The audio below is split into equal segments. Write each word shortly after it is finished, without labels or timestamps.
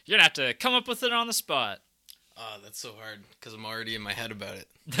You're gonna have to come up with it on the spot. That's so hard because I'm already in my head about it.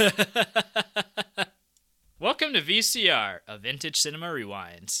 Welcome to VCR, a Vintage Cinema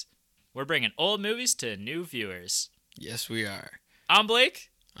Rewinds. We're bringing old movies to new viewers. Yes, we are. I'm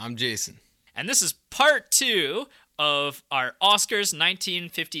Blake. I'm Jason. And this is part 2 of our Oscars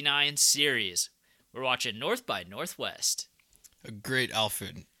 1959 series. We're watching North by Northwest. A great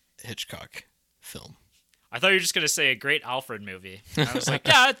Alfred Hitchcock film. I thought you were just going to say a great Alfred movie. I was like,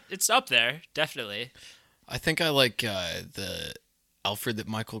 yeah, it's up there, definitely. I think I like the Alfred that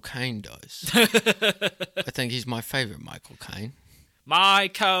Michael Caine does. I think he's my favorite Michael Caine.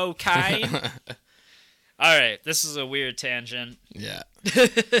 Michael Caine. All right, this is a weird tangent. Yeah.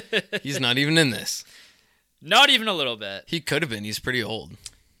 He's not even in this. Not even a little bit. He could have been. He's pretty old.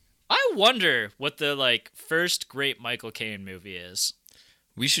 I wonder what the first great Michael Caine movie is.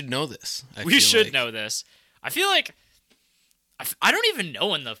 We should know this. We should know this. I feel like I don't even know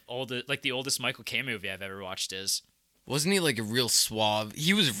when the oldest Michael Caine movie I've ever watched is. Wasn't he like a real suave?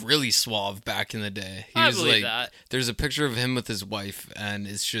 He was really suave back in the day. I believe that. There's a picture of him with his wife, and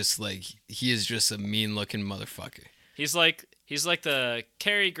it's just like he is just a mean-looking motherfucker. He's like the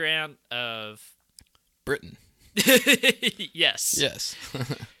Cary Grant of Britain. Yes. Yes.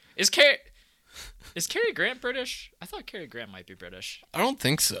 Is Cary Grant British? I thought Cary Grant might be British. I don't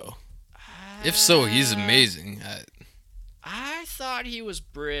think so. If so, he's amazing. I thought he was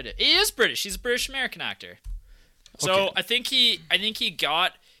British. He is British. He's a British American actor. So Okay. I think he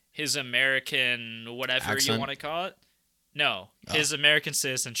got his American whatever Accent? you want to call it. No, his American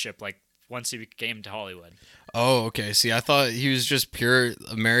citizenship once he came to Hollywood. Oh, okay. See, I thought he was just pure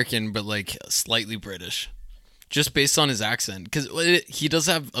American, but slightly British, just based on his accent. Because he does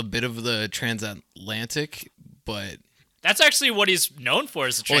have a bit of the transatlantic, but That's actually what he's known for,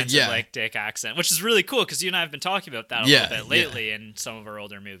 is the transatlantic accent, which is really cool because you and I have been talking about that a little bit lately in some of our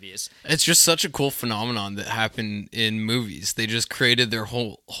older movies. It's just such a cool phenomenon that happened in movies. They just created their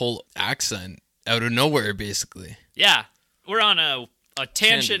whole accent out of nowhere, basically. Yeah, we're on a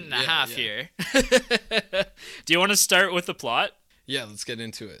tangent and a half here. Do you want to start with the plot? Yeah, let's get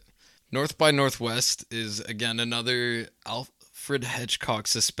into it. North by Northwest is, again, another Alfred Hitchcock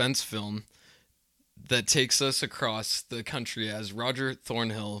suspense film that takes us across the country as Roger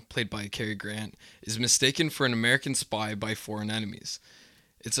Thornhill, played by Cary Grant, is mistaken for an American spy by foreign enemies.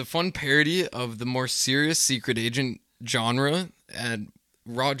 It's a fun parody of the more serious secret agent genre, and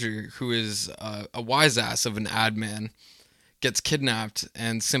Roger, who is a wise ass of an ad man, gets kidnapped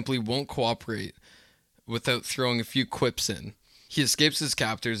and simply won't cooperate without throwing a few quips in. He escapes his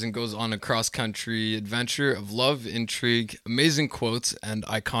captors and goes on a cross-country adventure of love, intrigue, amazing quotes, and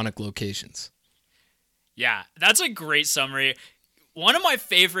iconic locations. Yeah, that's a great summary. One of my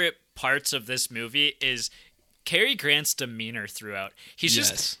favorite parts of this movie is Cary Grant's demeanor throughout. He's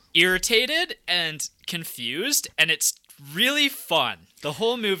just irritated and confused, and it's really fun. The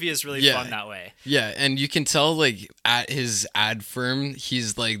whole movie is really fun that way. Yeah, and you can tell at his ad firm,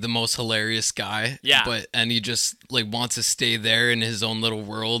 he's the most hilarious guy. Yeah. And he just wants to stay there in his own little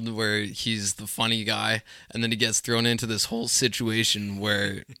world where he's the funny guy, and then he gets thrown into this whole situation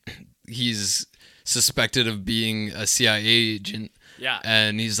where he's suspected of being a CIA agent. Yeah.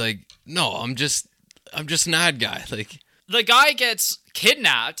 And he's like, "No, I'm just an ad guy." The guy gets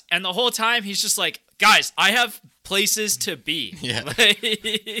kidnapped, and the whole time he's just like, "Guys, I have places to be." Yeah.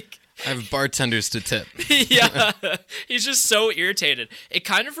 I have bartenders to tip. Yeah. He's just so irritated. It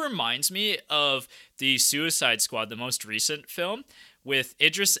kind of reminds me of the Suicide Squad, the most recent film, with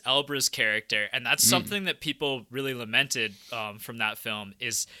Idris Elba's character, and that's something that people really lamented from that film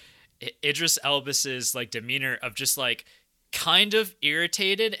is Idris Elba's demeanor of just kind of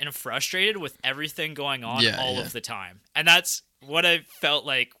irritated and frustrated with everything going on all of the time. And that's what I felt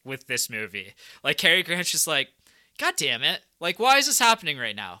like with this movie. Cary Grant's just God damn it. Why is this happening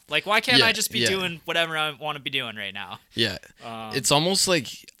right now? Why can't I just be doing whatever I want to be doing right now? Yeah. It's almost like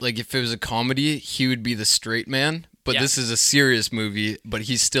if it was a comedy, he would be the straight man. But this is a serious movie, but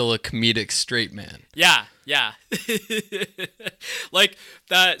he's still a comedic straight man. Yeah, yeah.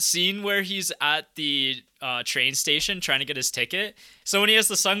 That scene where he's at the train station trying to get his ticket. So when he has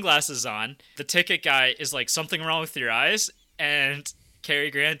the sunglasses on, the ticket guy is something wrong with your eyes, and Cary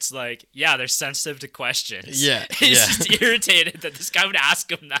Grant's yeah, they're sensitive to questions. Yeah, He's just irritated that this guy would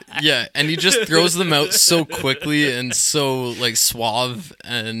ask him that. Yeah, and he just throws them out so quickly and so suave,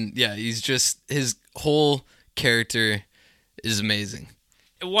 and he's just, his whole character is amazing.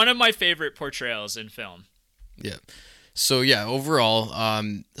 One of my favorite portrayals in film. Yeah. So overall,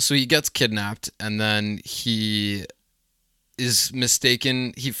 so he gets kidnapped, and then he is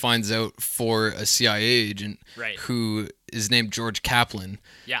mistaken, he finds out, for a CIA agent Right. who is named George Kaplan,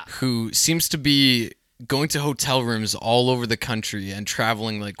 Yeah. who seems to be going to hotel rooms all over the country and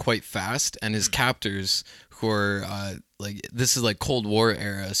traveling like quite fast, and his captors, who are like, this is like Cold War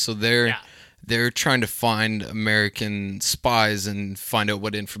era, so they're trying to find American spies and find out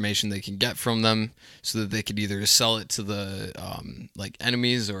what information they can get from them so that they could either sell it to the like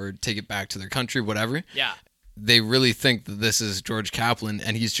enemies or take it back to their country, whatever. Yeah. They really think that this is George Kaplan,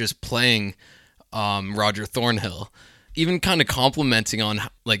 and he's just playing Roger Thornhill, even kind of complimenting on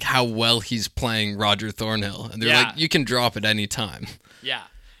like how well he's playing Roger Thornhill. And they're like, you can drop at any time. Yeah.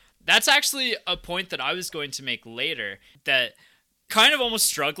 That's actually a point that I was going to make later, that kind of almost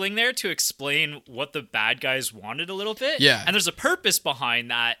struggling there to explain what the bad guys wanted a little bit. Yeah. And there's a purpose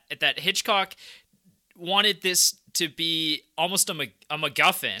behind that Hitchcock wanted this to be almost a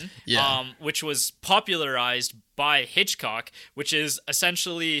MacGuffin, which was popularized by Hitchcock, which is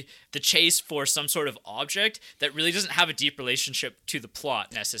essentially the chase for some sort of object that really doesn't have a deep relationship to the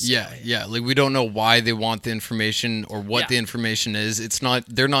plot necessarily. Yeah. Like, we don't know why they want the information or what the information is.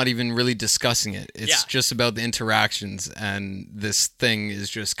 They're not even really discussing it. It's just about the interactions, and this thing is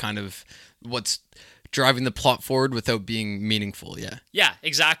just kind of what's driving the plot forward without being meaningful. Yeah,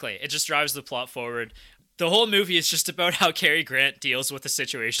 exactly. It just drives the plot forward. The whole movie is just about how Cary Grant deals with the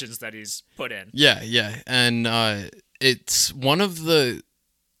situations that he's put in. Yeah. And it's kind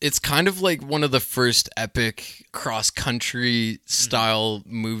of like one of the first epic cross-country style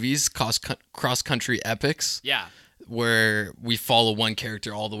movies, cross-country epics. Yeah. Where we follow one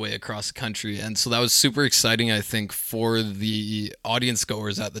character all the way across the country. And so that was super exciting, I think, for the audience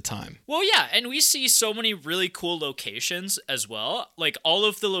goers at the time. Well, yeah, and we see so many really cool locations as well. Like, all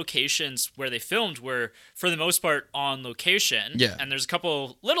of the locations where they filmed were, for the most part, on location. Yeah. And there's a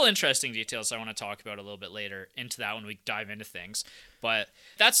couple little interesting details I want to talk about a little bit later into that when we dive into things. But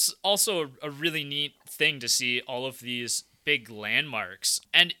that's also a really neat thing to see all of these big landmarks,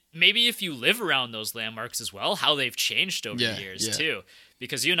 and maybe if you live around those landmarks as well, how they've changed over the years too,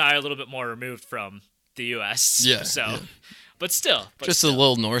 because you and I are a little bit more removed from the US, but still a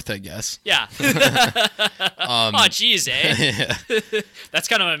little north, I guess. Oh geez, eh? That's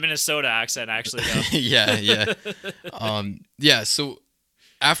kind of a Minnesota accent, actually, though. So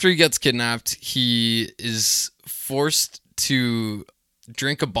after he gets kidnapped, he is forced to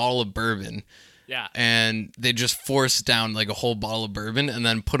drink a bottle of bourbon. Yeah. And they just force down like a whole bottle of bourbon and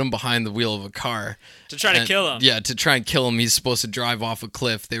then put him behind the wheel of a car. To try to kill him. Yeah, to try and kill him. He's supposed to drive off a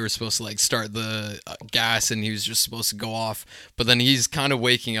cliff. They were supposed to like start the gas, and he was just supposed to go off. But then he's kind of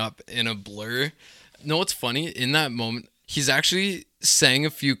waking up in a blur. No, what's funny? In that moment, he's actually saying a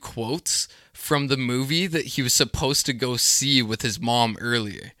few quotes from the movie that he was supposed to go see with his mom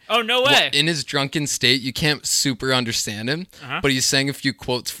earlier. Oh, no way. Well, in his drunken state, you can't super understand him, but he's saying a few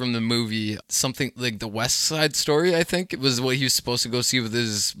quotes from the movie, something like the West Side Story, I think, it was what he was supposed to go see with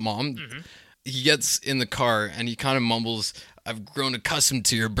his mom. Mm-hmm. He gets in the car and he kind of mumbles, "I've grown accustomed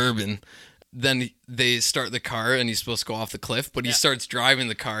to your bourbon." Then they start the car and he's supposed to go off the cliff, but he starts driving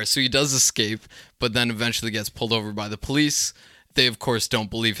the car, so he does escape, but then eventually gets pulled over by the police. They, of course, don't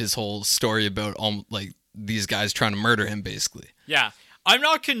believe his whole story about like these guys trying to murder him, basically. Yeah. I'm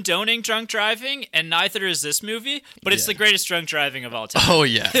not condoning drunk driving, and neither is this movie, but it's the greatest drunk driving of all time. Oh,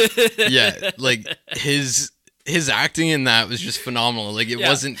 yeah. Yeah. Like, his acting in that was just phenomenal. Like, he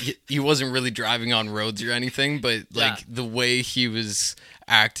wasn't really driving on roads or anything, but, like, the way he was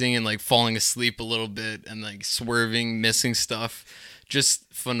acting and, like, falling asleep a little bit and, like, swerving, missing stuff,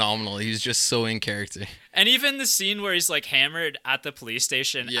 just phenomenal. He was just so in character. And even the scene where he's like hammered at the police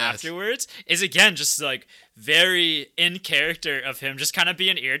station afterwards is, again, just like very in character of him, just kind of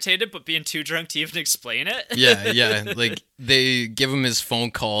being irritated but being too drunk to even explain it. Yeah. Like, they give him his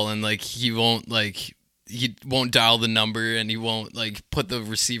phone call and like he won't dial the number, and he won't like put the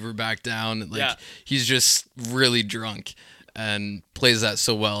receiver back down. Like, he's just really drunk and plays that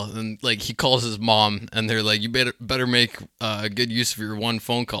so well. And like, he calls his mom and they're like, "You better make good use of your one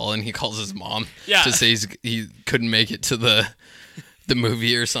phone call," and he calls his mom to say he couldn't make it to the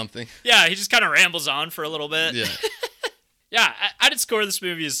movie or something. Yeah, he just kind of rambles on for a little bit. Yeah, I'd score this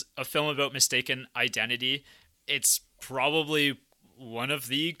movie as a film about mistaken identity. It's probably one of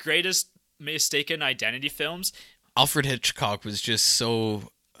the greatest mistaken identity films. Alfred Hitchcock was just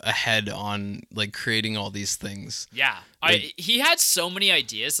so ahead on like creating all these things. Yeah. He had so many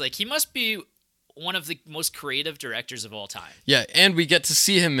ideas. Like, he must be one of the most creative directors of all time. Yeah, and we get to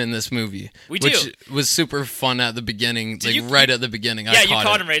see him in this movie. Which was super fun at the beginning, right at the beginning. Yeah, you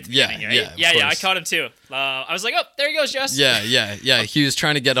caught him right at the beginning, right? Yeah, I caught him too. I was like, oh, there he goes, Jess. Yeah. He was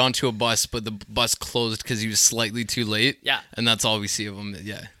trying to get onto a bus, but the bus closed because he was slightly too late. Yeah. And that's all we see of him,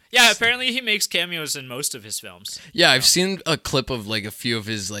 yeah. Yeah, apparently he makes cameos in most of his films. Yeah, I've seen a clip of like a few of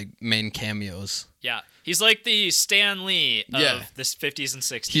his like main cameos. Yeah, he's like the Stan Lee of the 50s and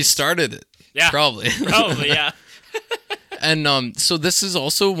 60s. He started it. Yeah, probably, yeah. And so this is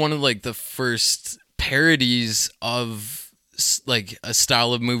also one of like the first parodies of like a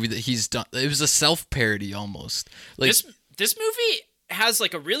style of movie that he's done. It was a self-parody almost. Like this movie has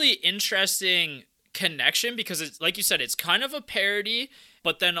like a really interesting connection because it's like you said, it's kind of a parody.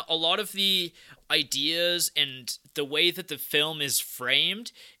 But then a lot of the ideas and the way that the film is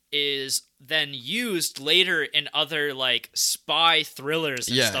framed is then used later in other like spy thrillers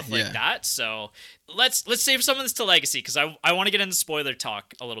and stuff like that. So let's save some of this to legacy because I want to get into spoiler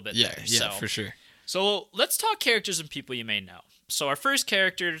talk a little bit there. Yeah, for sure. So let's talk characters and people you may know. So our first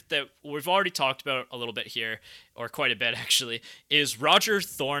character that we've already talked about a little bit here, or quite a bit actually, is Roger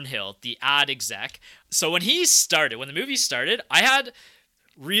Thornhill, the ad exec. So when the movie started, I had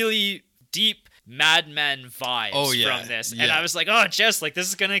really deep Mad Men vibes from this. And I was like, oh, Jess, like this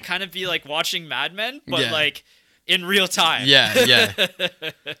is going to kind of be like watching Mad Men, but like in real time. Yeah.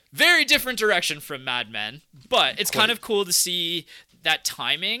 Very different direction from Mad Men, but it's kind of cool to see that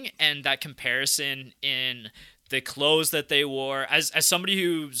timing and that comparison in the clothes that they wore. As somebody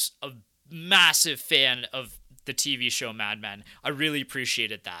who's a massive fan of the TV show Mad Men, I really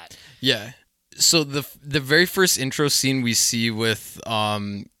appreciated that. Yeah. So the very first intro scene we see with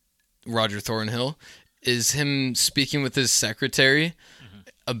Roger Thornhill is him speaking with his secretary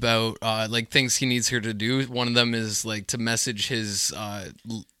about like things he needs her to do. One of them is like to message his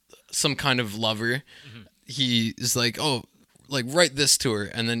some kind of lover. He is like, oh, like write this to her,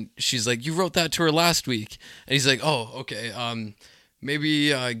 and then she's like, you wrote that to her last week, and he's like, oh, okay, maybe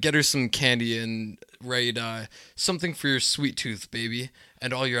get her some candy and write something for your sweet tooth, baby,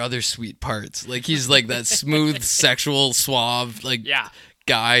 and all your other sweet parts. Like he's like that smooth, sexual, suave, like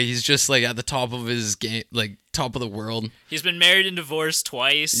guy. He's just like at the top of his game, like top of the world. He's been married and divorced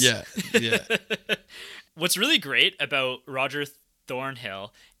twice. Yeah. What's really great about Roger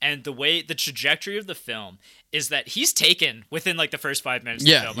Thornhill and the trajectory of the film is that he's taken within like the first 5 minutes of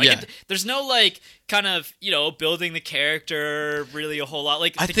the film. Like there's no like kind of, building the character really a whole lot.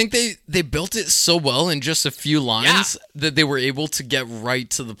 Like I think they built it so well in just a few lines that they were able to get right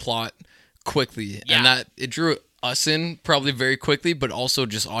to the plot quickly. And that it drew us in probably very quickly, but also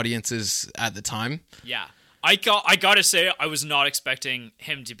just audiences at the time. Yeah. I gotta say, I was not expecting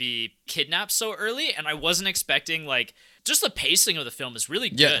him to be kidnapped so early, and I wasn't expecting like just the pacing of the film is really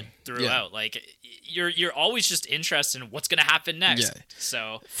good throughout. Like you're always just interested in what's gonna happen next.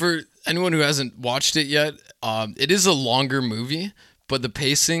 So for anyone who hasn't watched it yet, it is a longer movie, but the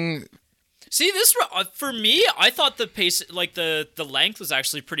pacing. See, this for me, I thought the pace, like the length, was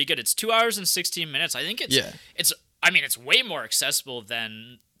actually pretty good. It's 2 hours and 16 minutes. I think it's way more accessible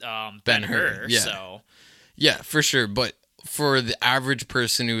than Ben-Hur. Yeah. So. Yeah, for sure. But for the average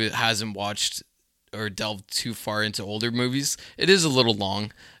person who hasn't watched or delved too far into older movies, it is a little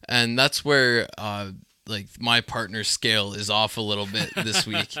long. And that's where like my partner's scale is off a little bit this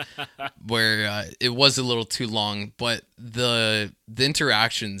week, where it was a little too long. But the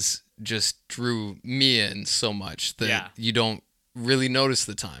interactions just drew me in so much that you don't really notice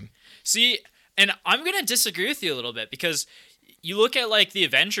the time. See, and I'm going to disagree with you a little bit because you look at like the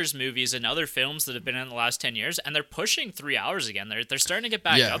Avengers movies and other films that have been in the last 10 years and they're pushing 3 hours again. They're starting to get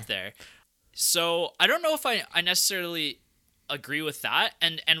back up there. So I don't know if I necessarily agree with that.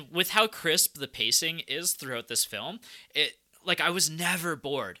 And with how crisp the pacing is throughout this film, I was never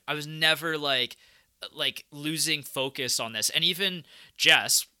bored. I was never like losing focus on this. And even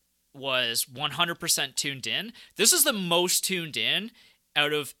Jess was 100% tuned in. This is the most tuned in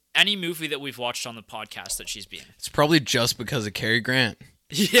out of any movie that we've watched on the podcast that she's been. It's probably just because of Cary Grant.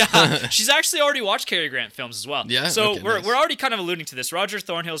 Yeah, she's actually already watched Cary Grant films as well. Yeah, so we're already kind of alluding to this. Roger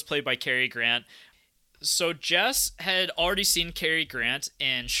Thornhill is played by Cary Grant. So Jess had already seen Cary Grant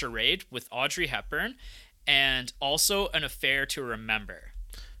in Charade with Audrey Hepburn, and also An Affair to Remember.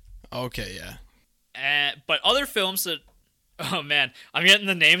 Okay, yeah. But other films that. Oh man, I'm getting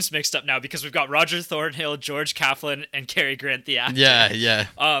the names mixed up now because we've got Roger Thornhill, George Kaplan, and Cary Grant the actor.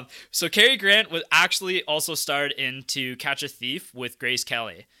 Yeah. So Cary Grant was actually also starred in To Catch a Thief with Grace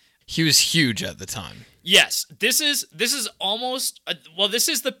Kelly. He was huge at the time. Yes, this is almost this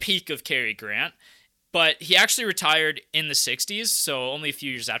is the peak of Cary Grant, But he actually retired in the 60s, so only a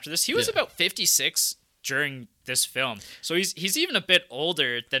few years after this. He was about 56 during this film. So he's even a bit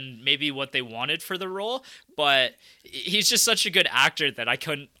older than maybe what they wanted for the role, but he's just such a good actor that I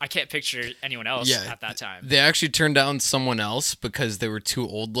can't picture anyone else at that time. They actually turned down someone else because they were too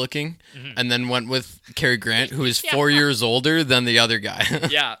old looking, and then went with Cary Grant, who is 4 years older than the other guy.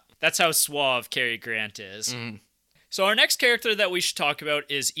 Yeah, that's how suave Cary Grant is. So our next character that we should talk about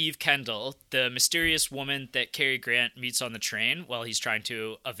is Eve Kendall, the mysterious woman that Cary Grant meets on the train while he's trying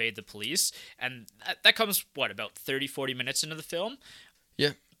to evade the police. And that comes, about 30, 40 minutes into the film?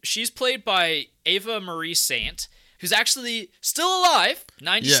 Yeah. She's played by Ava Marie Saint, who's actually still alive,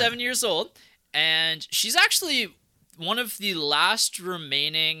 97 years old. And she's actually one of the last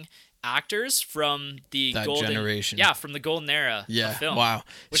remaining actors from the golden generation. Yeah, from the golden era of film. Wow.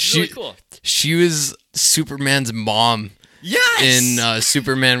 Which is really cool. She was Superman's mom. Yes! In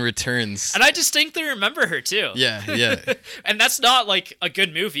Superman Returns. And I distinctly remember her too. Yeah. And that's not like a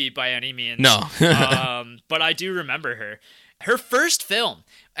good movie by any means. No. But I do remember her. Her first film,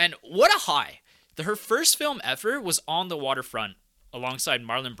 and what a high. Her first film ever was On the Waterfront alongside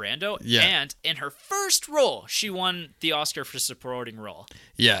Marlon Brando. Yeah. And in her first role, she won the Oscar for supporting role.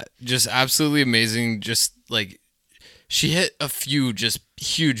 Yeah, just absolutely amazing. Just like she hit a few just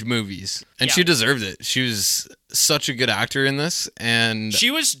huge movies, and she deserved it. She was such a good actor in this, and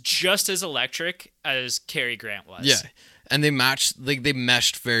she was just as electric as Cary Grant was. Yeah, and they meshed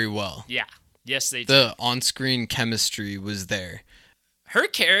very well. Yeah, yes they did. The on-screen chemistry was there. Her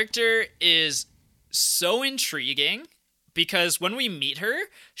character is so intriguing because when we meet her,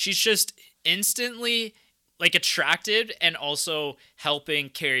 she's just instantly like attracted and also helping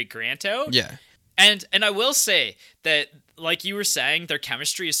Cary Grant out. Yeah. And I will say that, like you were saying, their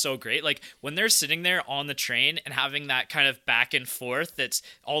chemistry is so great. Like when they're sitting there on the train and having that kind of back and forth, that's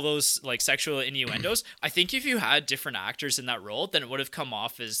all those like sexual innuendos. I think if you had different actors in that role, then it would have come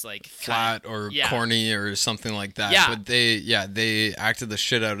off as like flat or corny or something like that. Yeah. But they acted the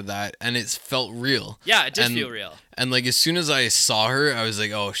shit out of that, and it felt real. Yeah, it did feel real. And like as soon as I saw her, I was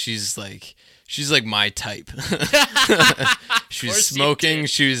like, oh, she's like my type. She was smoking.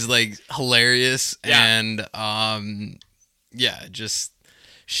 She was like hilarious. Yeah. And just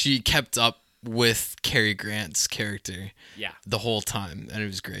she kept up with Cary Grant's character the whole time. And it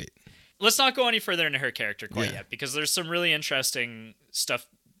was great. Let's not go any further into her character quite yet, because there's some really interesting stuff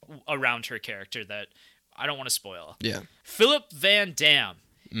around her character that I don't want to spoil. Yeah. Philip Van Damme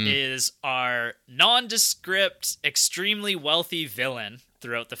is our nondescript, extremely wealthy villain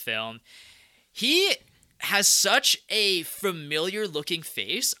throughout the film. He has such a familiar looking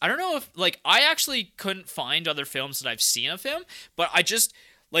face. I don't know if, like, I actually couldn't find other films that I've seen of him, but I just,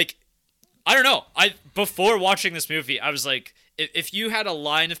 like, I don't know. Before watching this movie, I was like, if you had a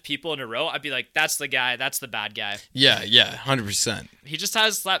line of people in a row, I'd be like, that's the guy, that's the bad guy. Yeah, 100%. He just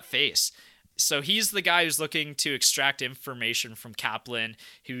has that face. So he's the guy who's looking to extract information from Kaplan,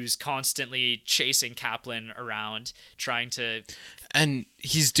 who's constantly chasing Kaplan around, trying to... And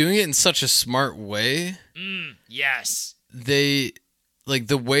he's doing it in such a smart way. Yes. The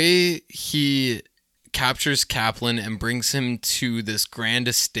way he captures Kaplan and brings him to this grand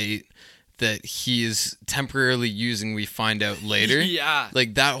estate that he is temporarily using, we find out later. Yeah.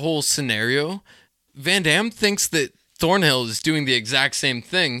 Like that whole scenario, Van Damme thinks that Thornhill is doing the exact same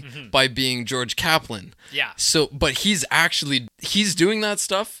thing by being George Kaplan. Yeah. So, but he's doing that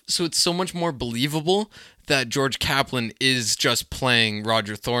stuff, so it's so much more believable that George Kaplan is just playing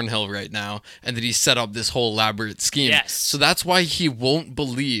Roger Thornhill right now, and that he set up this whole elaborate scheme. Yes. So that's why he won't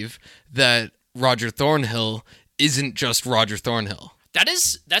believe that Roger Thornhill isn't just Roger Thornhill.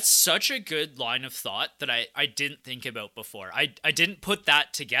 That's such a good line of thought that I didn't think about before. I didn't put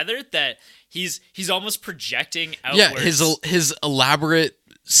that together, that he's almost projecting outwards. Yeah, his elaborate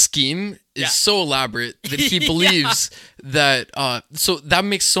scheme is so elaborate that he believes that so that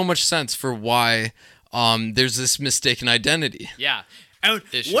makes so much sense for why there's this mistaken identity. Yeah. And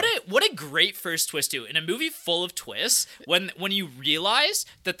what a great first twist too. In a movie full of twists, when you realize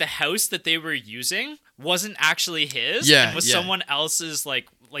that the house that they were using wasn't actually his, and was someone else's, like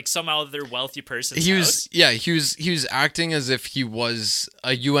some other wealthy person's house. He was acting as if he was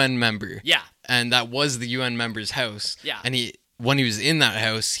a UN member. Yeah. And that was the UN member's house. Yeah. And when he was in that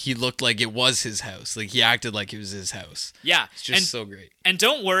house, he looked like it was his house. Like he acted like it was his house. Yeah. It's just so great. And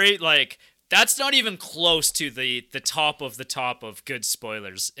don't worry, like, that's not even close to the top of good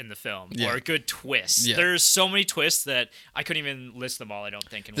spoilers in the film, or good twists. Yeah. There's so many twists that I couldn't even list them all, I don't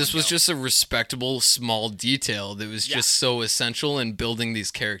think. This was just a respectable small detail that was just so essential in building these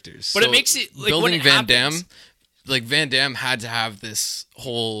characters. But it makes it, like, building when it Van happens, Damme, like Van Damme had to have this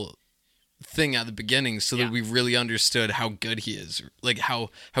whole thing at the beginning so that we really understood how good he is, like how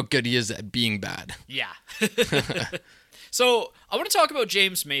good he is at being bad. Yeah. So I want to talk about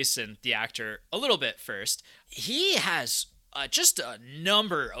James Mason, the actor, a little bit first. He has just a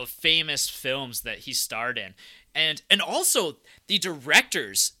number of famous films that he starred in. And also the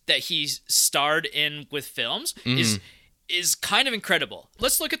directors that he starred in with films is kind of incredible.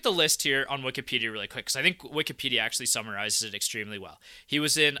 Let's look at the list here on Wikipedia really quick, because I think Wikipedia actually summarizes it extremely well. He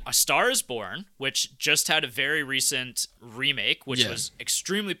was in A Star is Born, which just had a very recent remake, which was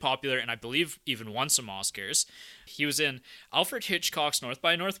extremely popular and I believe even won some Oscars. He was in Alfred Hitchcock's North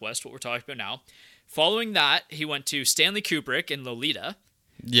by Northwest, what we're talking about now. Following that, he went to Stanley Kubrick in Lolita.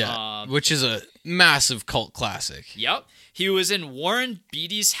 Yeah, which is a massive cult classic. Yep. He was in Warren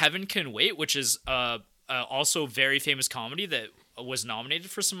Beatty's Heaven Can Wait, which is also very famous comedy that was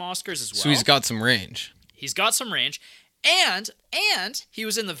nominated for some Oscars as well. So he's got some range. He's got some range. And he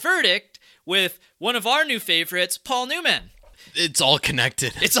was in The Verdict with one of our new favorites, Paul Newman. It's all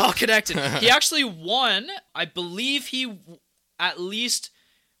connected. It's all connected. He actually won, I believe he at least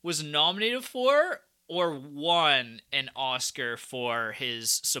was nominated for or won an Oscar for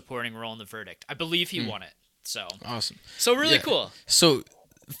his supporting role in The Verdict. I believe he won it. So awesome. So really cool. So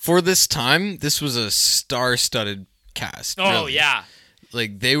for this time, this was a star-studded cast. Oh, really. yeah.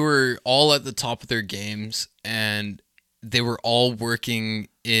 Like, they were all at the top of their games, and they were all working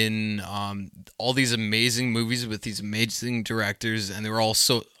in all these amazing movies with these amazing directors, and they were all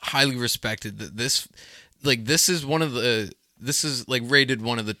so highly respected that this is rated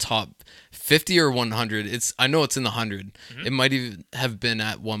one of the top 50 or 100. I know it's in the 100. Mm-hmm. It might even have been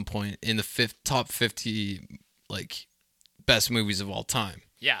at one point in the top 50 best movies of all time.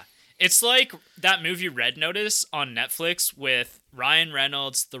 Yeah. It's like that movie Red Notice on Netflix with Ryan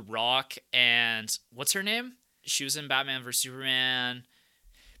Reynolds, The Rock, and what's her name? She was in Batman vs. Superman.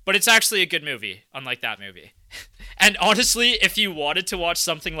 But it's actually a good movie, unlike that movie. And honestly, if you wanted to watch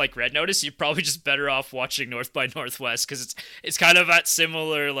something like Red Notice, you're probably just better off watching North by Northwest, because it's kind of that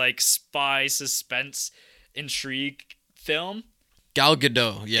similar spy suspense intrigue film. Gal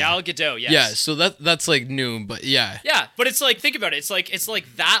Gadot, yeah. Gal Gadot, yes. Yeah, so that's new, but yeah. Yeah, but it's think about it. It's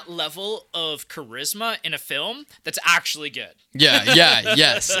like that level of charisma in a film that's actually good. Yeah,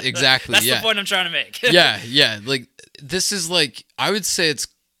 yes, exactly. That's the point I'm trying to make. yeah. This is I would say it's,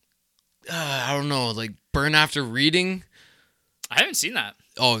 I don't know, Burn After Reading. I haven't seen that.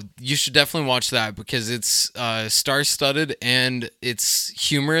 Oh, you should definitely watch that, because it's star-studded and it's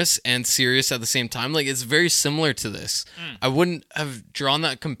humorous and serious at the same time. It's very similar to this. I wouldn't have drawn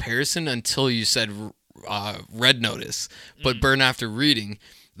that comparison until you said Red Notice. But Burn After Reading,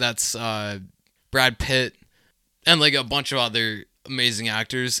 that's Brad Pitt and a bunch of other amazing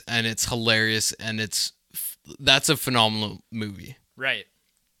actors, and it's hilarious, and that's a phenomenal movie. Right.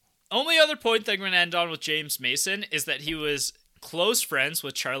 Only other point that I'm going to end on with James Mason is that he was close friends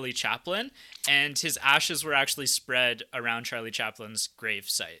with Charlie Chaplin, and his ashes were actually spread around Charlie Chaplin's grave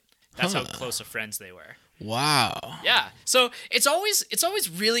site. That's how close of friends they were. Wow. Yeah. So it's always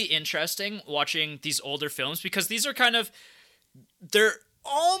really interesting watching these older films, because these are they're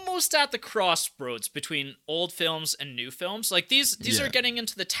almost at the crossroads between old films and new films. These are getting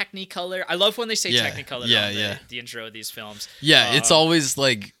into the Technicolor. I love when they say Technicolor on the intro of these films. Yeah, it's always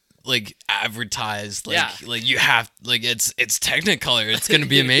advertised you have it's Technicolor, it's gonna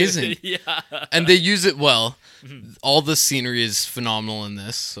be amazing. Yeah, and they use it well. All the scenery is phenomenal in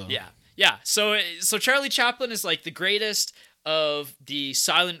this, so so Charlie Chaplin is the greatest of the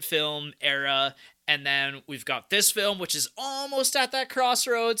silent film era, and then we've got this film which is almost at that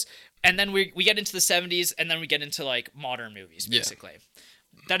crossroads, and then we get into the 70s, and then we get into modern movies basically.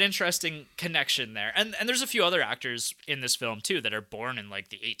 That interesting connection there. And there's a few other actors in this film too that are born in the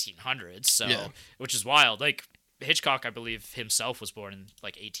 1800s, so which is wild. Hitchcock, I believe himself was born in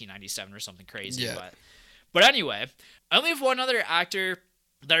 1897 or something crazy. Yeah. But anyway, I only have one other actor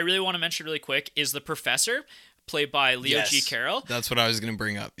that I really want to mention really quick, is the Professor, played by Leo G. Carroll. That's what I was going to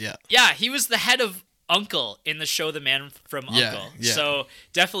bring up. Yeah. Yeah, he was the head of Uncle in the show The Man from Uncle. Yeah. So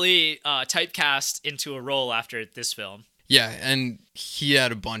definitely typecast into a role after this film. Yeah, and he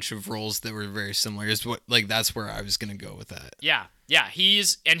had a bunch of roles that were very similar. That's where I was gonna go with that. Yeah.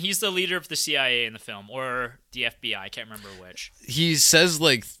 He's the leader of the CIA in the film, or the FBI. I can't remember which. He says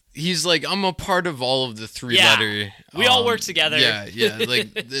he's I'm a part of all of the three-letter. We all work together. Yeah.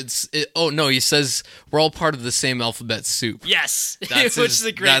 Oh no, he says we're all part of the same alphabet soup. Yes, which is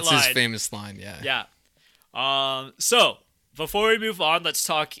a great line. That's his famous line. Yeah. Yeah. So before we move on, let's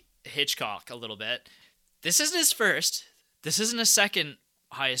talk Hitchcock a little bit. This isn't his first. This isn't a second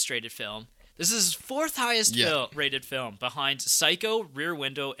highest rated film. This is his fourth highest rated film, behind Psycho, Rear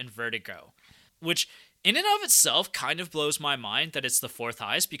Window, and Vertigo, which in and of itself kind of blows my mind that it's the fourth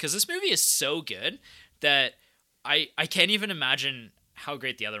highest, because this movie is so good that I can't even imagine how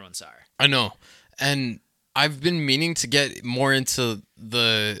great the other ones are. I know. And I've been meaning to get more into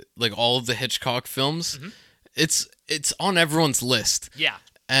the all of the Hitchcock films. Mm-hmm. It's on everyone's list. Yeah.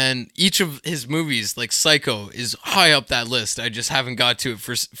 And each of his movies, like Psycho, is high up that list. I just haven't got to it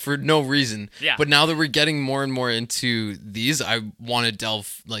for no reason. Yeah. But now that we're getting more and more into these, I want to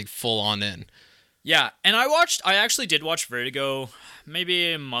delve full on in. Yeah, and I actually did watch Vertigo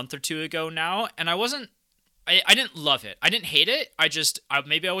maybe a month or two ago now, and I didn't love it. I didn't hate it.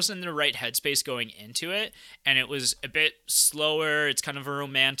 Maybe I wasn't in the right headspace going into it, and it was a bit slower. It's kind of a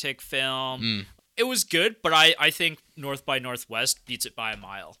romantic film. It was good, but I think North by Northwest beats it by a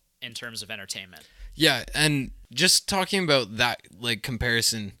mile in terms of entertainment. Yeah, and just talking about that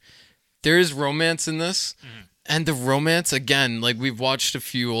comparison, there is romance in this. Mm-hmm. And the romance, again, we've watched a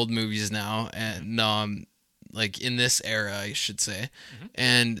few old movies now, and in this era, I should say, mm-hmm.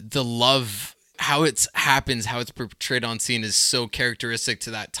 and the love, how it happens, how it's portrayed on scene is so characteristic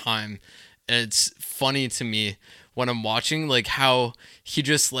to that time. And it's funny to me when I'm watching, how he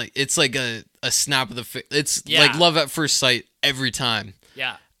just, it's like a snap of the face. It's like love at first sight every time.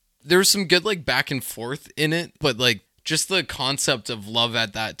 Yeah. There's some good, back and forth in it, but, just the concept of love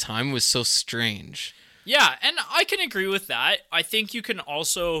at that time was so strange. Yeah, and I can agree with that. I think we could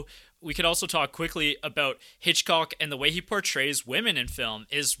also talk quickly about Hitchcock, and the way he portrays women in film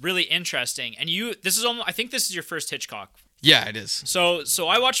is really interesting. And I think this is your first Hitchcock. Yeah, it is. So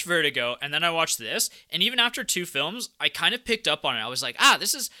I watched Vertigo, and then I watched this, and even after 2 films, I kind of picked up on it. I was like,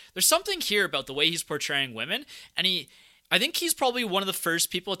 there's something here about the way he's portraying women, and I think he's probably one of the first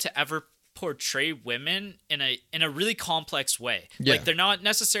people to ever portray women in a really complex way. Yeah. They're not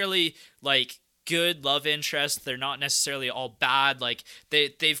necessarily good love interest. They're not necessarily all bad.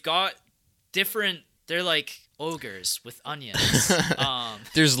 They've got different. They're like ogres with onions.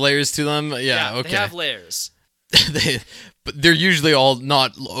 There's layers to them. Yeah, okay. They have layers. But they're usually all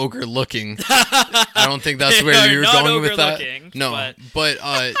not ogre looking. I don't think that's where you're going with that. Looking, no, but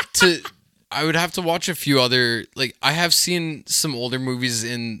I would have to watch a few other. I have seen some older movies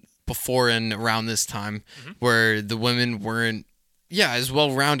before and around this time, mm-hmm. where the women weren't as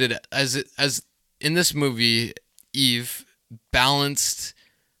well rounded as in this movie. Eve balanced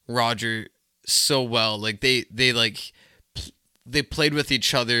Roger so well. They played with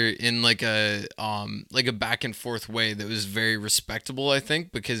each other in a back and forth way that was very respectable, I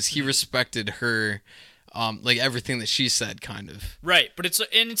think, because he respected her, everything that she said, kind of. Right, but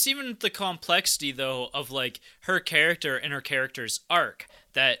it's even the complexity though of her character and her character's arc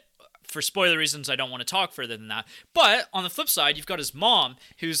that, for spoiler reasons, I don't want to talk further than that. But on the flip side, you've got his mom,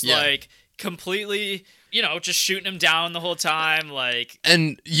 who's completely, just shooting him down the whole time.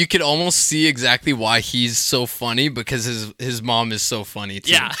 And you could almost see exactly why he's so funny, because his mom is so funny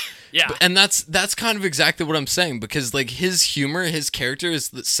too. Yeah. And that's kind of exactly what I'm saying, because his humor, his character is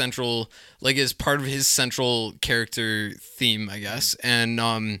the central, is part of his central character theme, I guess.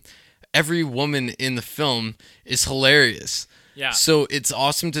 And every woman in the film is hilarious. Yeah. So it's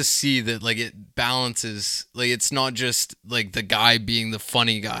awesome to see that it balances, it's not just the guy being the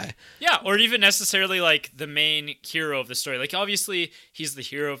funny guy. Yeah, or even necessarily the main hero of the story. Obviously he's the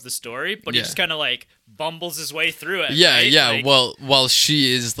hero of the story, but he just kind of bumbles his way through it. Yeah, right? yeah. While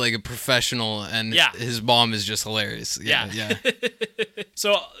she is a professional, and his mom is just hilarious. Yeah.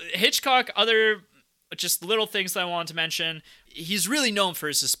 So Hitchcock, other just little things that I wanted to mention. He's really known for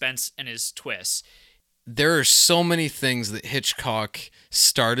his suspense and his twists. There are so many things that Hitchcock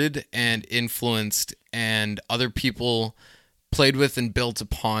started and influenced, and other people played with and built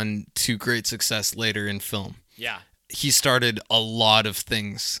upon to great success later in film. Yeah. He started a lot of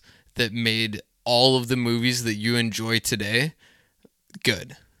things that made all of the movies that you enjoy today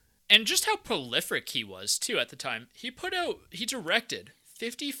good. And just how prolific he was too at the time. He directed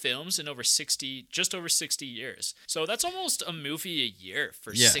 50 films in just over 60 years. So that's almost a movie a year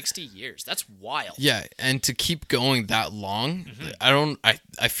for 60 years. That's wild. Yeah, and to keep going that long, mm-hmm.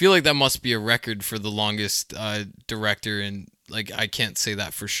 I feel like that must be a record for the longest director, and I can't say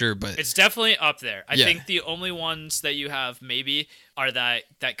that for sure, but it's definitely up there. I think the only ones that you have maybe are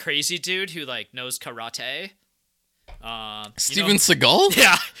that crazy dude who knows karate. Steven Seagal?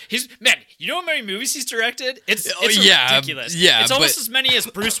 Yeah, you know how many movies he's directed? It's ridiculous. Yeah, it's almost as many as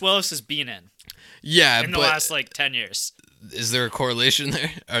Bruce Willis has been in. Yeah, in the last 10 years. Is there a correlation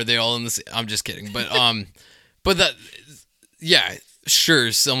there? Are they all in the same? I'm just kidding, but but that,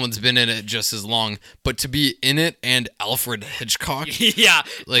 sure, someone's been in it just as long, but to be in it and Alfred Hitchcock, Yeah,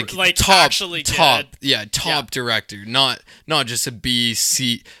 like top, actually top, good. yeah, top director, not just a B,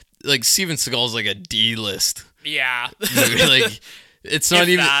 C. Like Steven Seagal's like a D list Yeah. movie. Like it's not If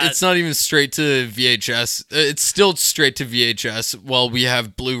even that. it's not even straight to VHS. It's still straight to VHS while we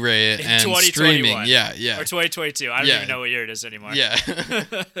have Blu-ray and 2021. streaming. Yeah, yeah. Or 2022. I don't Yeah. even know what year it is anymore. Yeah.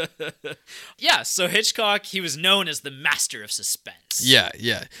 Yeah, so Hitchcock, he was known as the master of suspense. Yeah,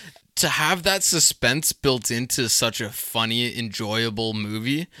 yeah. To have that suspense built into such a funny, enjoyable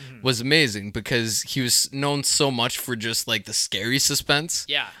movie was amazing because he was known so much for just like the scary suspense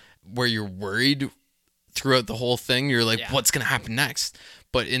Yeah. where you're worried throughout the whole thing. You're like, Yeah. what's going to happen next?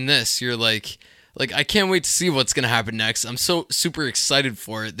 But in this, you're like I can't wait to see what's going to happen next. I'm so super excited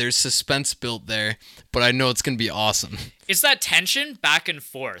for it. There's suspense built there, but I know it's going to be awesome. It's that tension back and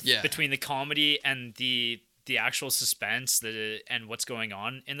forth Yeah. between the comedy and the actual suspense and what's going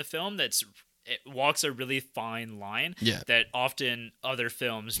on in the film it walks a really fine line Yeah. that often other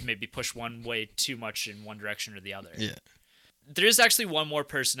films maybe push one way too much in one direction or the other. Yeah. There is actually one more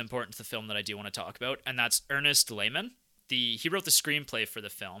person important to the film that I do want to talk about, and that's Ernest Lehman. He wrote the screenplay for the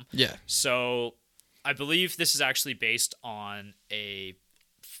film. Yeah. So I believe this is actually based on a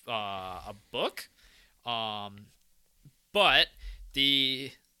book. But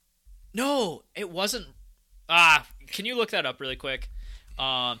no, it wasn't. Can you look that up really quick?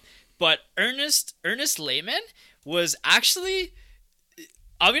 But Ernest Lehman was actually.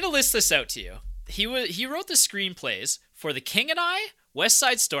 I'm gonna list this out to you. He wrote the screenplays for The King and I, West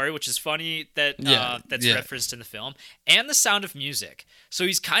Side Story, which is funny that that's referenced in the film, and The Sound of Music. So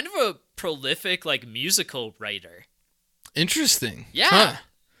he's kind of a prolific like musical writer. Interesting. Yeah.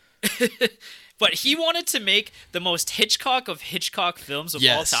 Huh. But he wanted to make the most Hitchcock of Hitchcock films of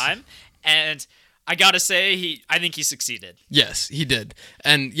all time, and I gotta say, I think he succeeded. Yes, he did.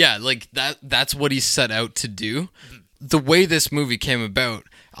 And yeah, like that's what he set out to do. The way this movie came about,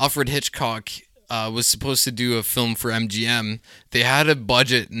 Alfred Hitchcock was supposed to do a film for MGM. They had a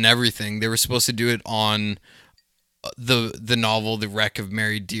budget and everything. They were supposed to do it on the novel The Wreck of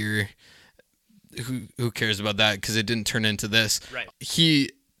Mary Dear. Who cares about that? Because it didn't turn into this. Right.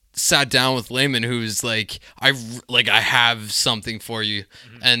 He sat down with Lehman, who was like, I have something for you.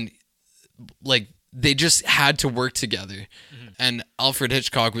 And like they just had to work together. And Alfred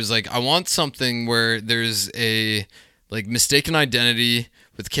Hitchcock was like, I want something where there's a like mistaken identity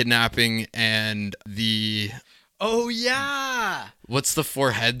with kidnapping and Oh yeah, what's the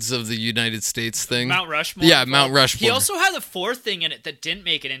four heads of the United States thing? Mount Rushmore. Yeah, Mount Rushmore. He also had a fourth thing in it that didn't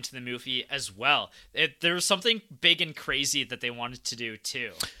make it into the movie as well. There was something big and crazy that they wanted to do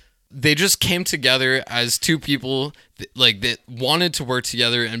too. They just came together as two people that wanted to work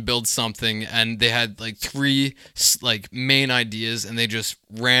together and build something, and they had like three like main ideas, and they just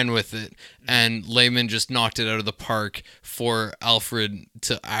ran with it. And Lehman just knocked it out of the park for Alfred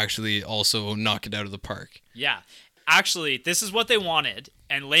to actually also knock it out of the park. Yeah, actually, this is what they wanted,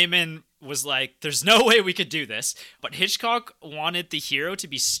 and Lehman was like, "There's no way we could do this." But Hitchcock wanted the hero to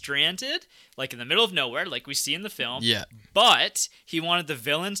be stranded, like in the middle of nowhere, like we see in the film. Yeah. But he wanted the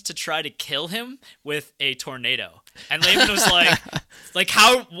villains to try to kill him with a tornado. And Lehman was like,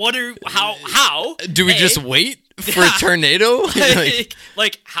 how Do we just wait for a tornado?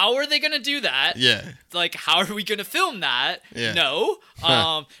 like, how are they going to do that? Yeah. Like, how are we going to film that? Yeah. No.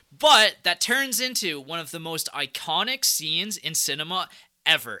 But that turns into one of the most iconic scenes in cinema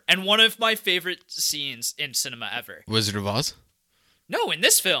ever. And one of my favorite scenes in cinema ever. Wizard of Oz? No, in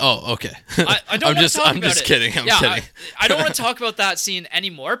this film. Oh, okay. I don't want to talk about it. I'm just kidding. I'm kidding. I don't want to talk about that scene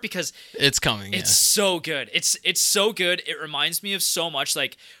anymore because it's coming. It's so good. It's so good. It reminds me of so much.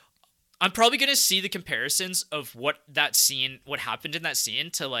 Like, I'm probably gonna see the comparisons of what happened in that scene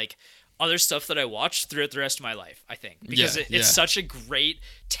to like other stuff that I watched throughout the rest of my life. I think because it's such a great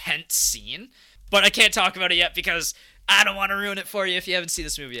tense scene. But I can't talk about it yet because I don't want to ruin it for you if you haven't seen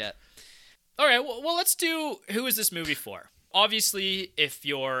this movie yet. All right. Well, let's do who is this movie for? Obviously, if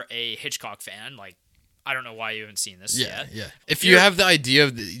you're a Hitchcock fan, like, I don't know why you haven't seen this yet. Yeah. If you have the idea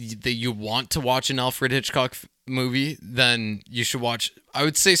that you want to watch an Alfred Hitchcock movie, then you should watch. I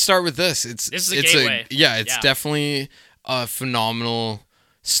would say start with this. This is a gateway. It's definitely a phenomenal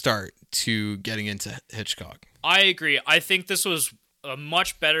start to getting into Hitchcock. I agree. I think this was a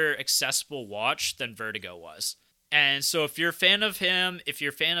much better accessible watch than Vertigo was. And so if you're a fan of him, if you're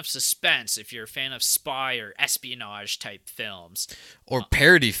a fan of suspense, if you're a fan of spy or espionage type films. Or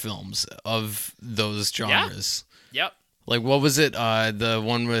parody films of those genres. Yeah. Yep. Like, what was it? The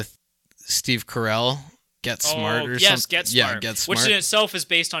one with Steve Carell? Get Smart or yes, something. Get Smart. Yeah, Get Smart. Which in itself is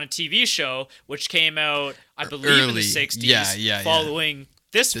based on a TV show, which came out, I believe, in the 60s, following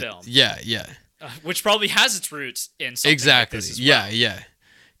this film. Yeah. Which probably has its roots in something like this as well.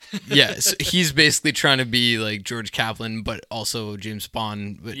 Yeah. So he's basically trying to be like George Kaplan, but also James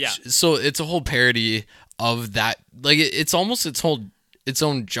Bond. So it's a whole parody of that. Like it's almost its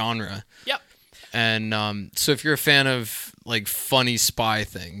own genre. Yep. And so if you're a fan of like funny spy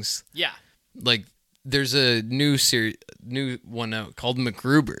things, like there's a new one out called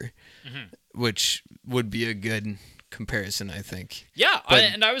MacGruber, which would be a good comparison, I think. Yeah,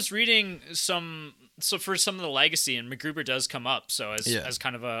 I was reading for some of the legacy, and MacGruber does come up, so as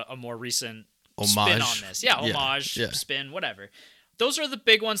kind of a more recent spin on this. Yeah, homage, spin, whatever. Those are the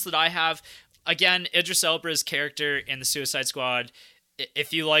big ones that I have. Again, Idris Elba's character in the Suicide Squad,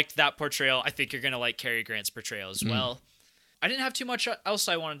 if you liked that portrayal, I think you're going to like Cary Grant's portrayal as well. I didn't have too much else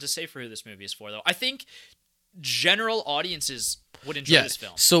I wanted to say for who this movie is for, though. I think general audiences would enjoy this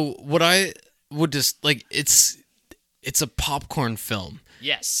film. So what I would just like, it's a popcorn film.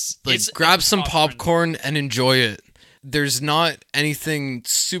 Yes. Like grab some popcorn and enjoy it. There's not anything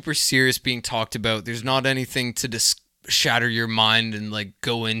super serious being talked about. There's not anything to shatter your mind and like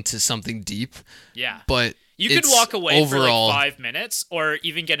go into something deep. Yeah. But you could walk away for like 5 minutes or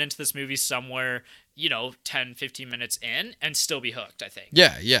even get into this movie somewhere, 10, 15 minutes in and still be hooked, I think.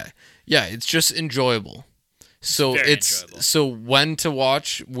 Yeah. It's just enjoyable. So enjoyable. So when to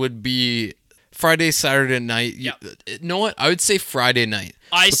watch would be Friday, Saturday night. You know what? I would say Friday night.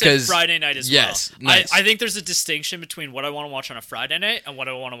 I said Friday night as well. Yes, nice. I think there's a distinction between what I want to watch on a Friday night and what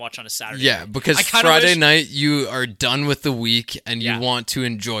I want to watch on a Saturday night. Yeah, because Friday night you are done with the week and you want to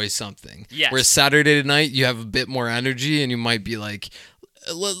enjoy something. Yes. Whereas Saturday night you have a bit more energy and you might be like,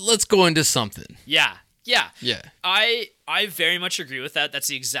 let's go into something. Yeah. Yeah. I very much agree with that. That's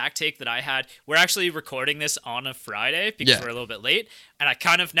the exact take that I had. We're actually recording this on a Friday because we're a little bit late. And I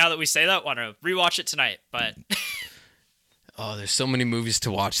kind of, now that we say that, want to rewatch it tonight. But oh, there's so many movies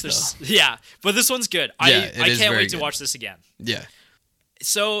to watch, though. Yeah, but this one's good. I can't wait to watch this again. Yeah.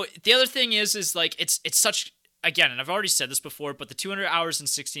 So the other thing is like it's such, again, and I've already said this before, but the 200 hours and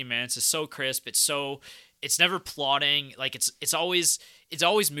 16 minutes is so crisp. It's never plotting. Like it's always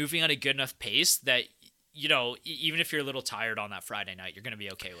moving at a good enough pace that, even if you're a little tired on that Friday night, you're going to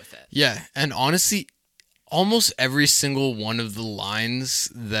be okay with it. Yeah, and honestly, almost every single one of the lines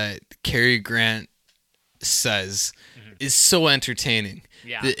that Cary Grant says is so entertaining.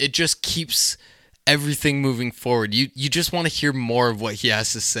 Yeah. It just keeps everything moving forward. You just want to hear more of what he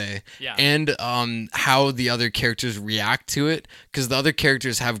has to say. Yeah. And how the other characters react to it, because the other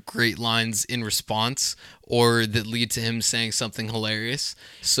characters have great lines in response or that lead to him saying something hilarious.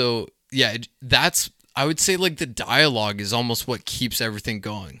 So, yeah, I would say like the dialogue is almost what keeps everything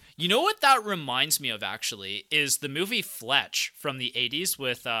going. You know what that reminds me of, actually, is the movie Fletch from the 80s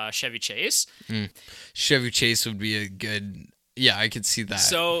with Chevy Chase. Chevy Chase would be a good... Yeah, I could see that.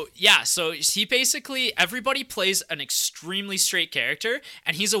 So he basically, everybody plays an extremely straight character,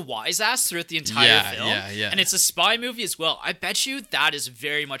 and he's a wise ass throughout the entire film. Yeah. And it's a spy movie as well. I bet you that is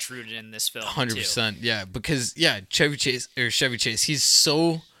very much rooted in this film, 100%, yeah. Because, Chevy Chase, he's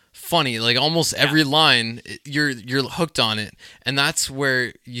so... funny, like almost every line you're hooked on it, and that's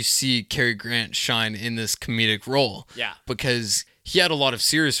where you see Cary Grant shine in this comedic role. Yeah, because he had a lot of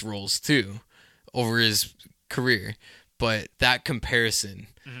serious roles too over his career, but that comparison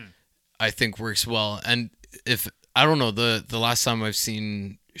I think works well. And if I don't know, the last time I've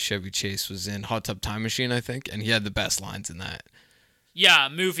seen Chevy Chase was in Hot Tub Time Machine, I think, and he had the best lines in that. Yeah,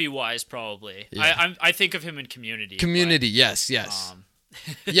 movie wise, probably. Yeah. I think of him in Community. But, yes.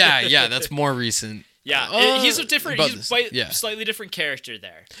 Yeah, that's more recent. Yeah, he's slightly different character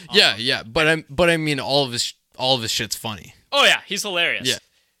there. Yeah, but I mean, all of his shit's funny. Oh yeah, he's hilarious. Yeah.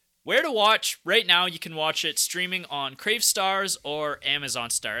 Where to watch? Right now, you can watch it streaming on Crave Stars or Amazon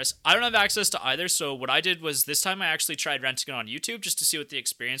Stars. I don't have access to either, so what I did was this time I actually tried renting it on YouTube just to see what the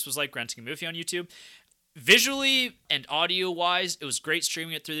experience was like renting a movie on YouTube. Visually and audio-wise, it was great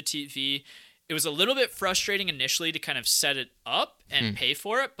streaming it through the TV. It was a little bit frustrating initially to kind of set it up and pay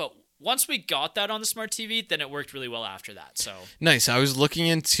for it, but once we got that on the smart TV, then it worked really well after that. So nice. I was looking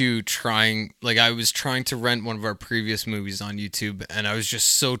into trying to rent one of our previous movies on YouTube, and I was just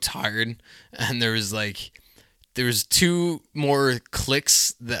so tired. And there was 2 more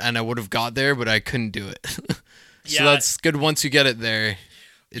clicks and I would have got there, but I couldn't do it. So that's good. Once you get it there,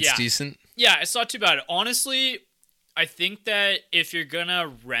 it's decent. Yeah, it's not too bad. Honestly, I think that if you're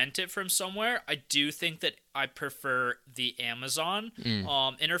gonna rent it from somewhere, I do think that I prefer the Amazon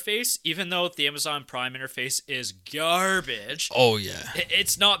interface, even though the Amazon Prime interface is garbage. Oh yeah,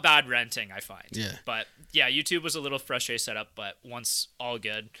 It's not bad renting, I find. Yeah. But yeah, YouTube was a little frustrating setup, but once all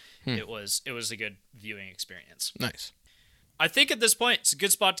good, it was a good viewing experience. Nice. I think at this point it's a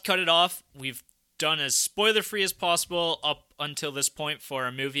good spot to cut it off. We've done as spoiler free as possible up until this point for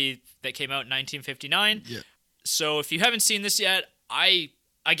a movie that came out in 1959. Yeah. So if you haven't seen this yet, I,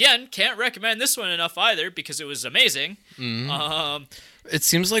 again, can't recommend this one enough either because it was amazing. It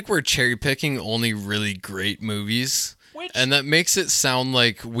seems like we're cherry picking only really great movies. Which- and that makes it sound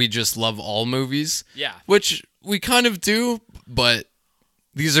like we just love all movies. Yeah. Which we kind of do, but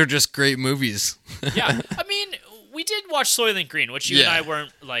these are just great movies. Yeah. I mean, we did watch Soylent Green, which you and I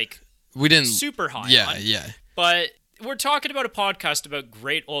weren't, like, we didn't super high on. Yeah. But we're talking about a podcast about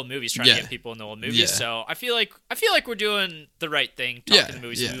great old movies, trying to get people in the old movies. Yeah. So I feel like we're doing the right thing, talking the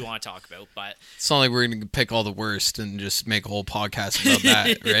movies that we want to talk about. But it's not like we're gonna pick all the worst and just make a whole podcast about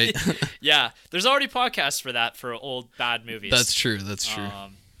that, right? Yeah, there's already podcasts for that for old bad movies. That's true.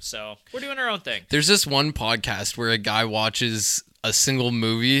 So we're doing our own thing. There's this one podcast where a guy watches a single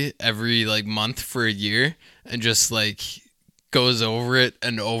movie every like month for a year and just like goes over it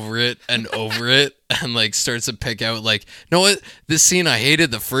and over it and over it and like starts to pick out like, you know what, this scene I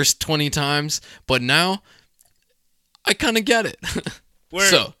hated the first 20 times, but now I kind of get it.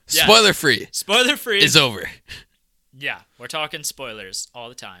 Spoiler free is over. Yeah, we're talking spoilers all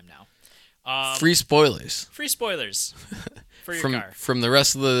the time now. Free spoilers for your car from the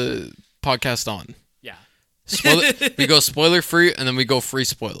rest of the podcast on. Yeah. We go spoiler free and then we go free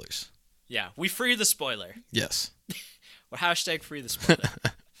spoilers. Yeah, we free the spoiler. Yes. Or hashtag free the spoiler.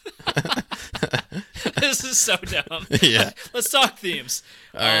 This is so dumb. Yeah. Let's talk themes.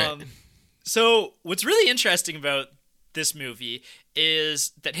 All right. So what's really interesting about this movie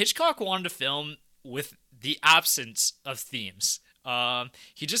is that Hitchcock wanted to film with the absence of themes.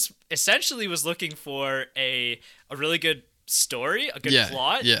 He just essentially was looking for a really good story, a good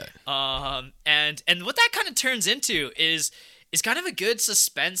plot. Yeah. And what that kind of turns into is kind of a good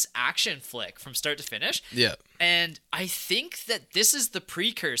suspense action flick from start to finish. Yeah. And I think that this is the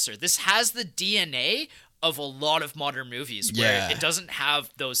precursor. This has the DNA of a lot of modern movies where it doesn't have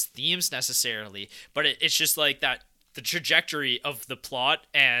those themes necessarily, but it's just like that, the trajectory of the plot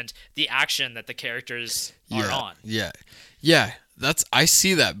and the action that the characters are on. Yeah. Yeah. I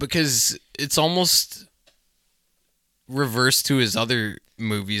see that because it's almost reverse to his other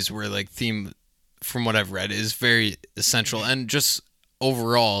movies where like theme, from what I've read, is very essential. And just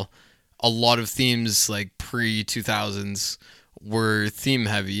overall, a lot of themes like pre-2000s were theme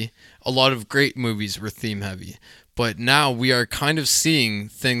heavy. A lot of great movies were theme heavy. But now we are kind of seeing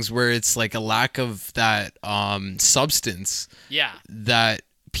things where it's like a lack of that substance. Yeah. That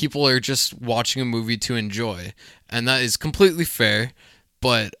people are just watching a movie to enjoy. And that is completely fair.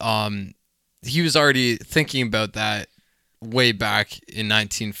 But he was already thinking about that way back in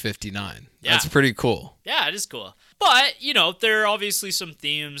 1959. Yeah. That's pretty cool. Yeah, it is cool. But, you know, there are obviously some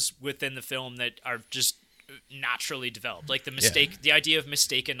themes within the film that are just naturally developed. Like the idea of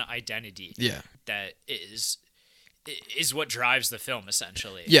mistaken identity. Yeah. That is what drives the film,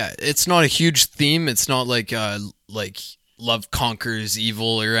 essentially. Yeah, it's not a huge theme. It's not like love conquers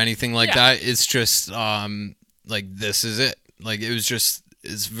evil or anything like that. It's just like this is it. Like it's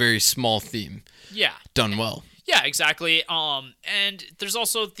a very small theme. Yeah. Done well. Yeah, exactly. And there's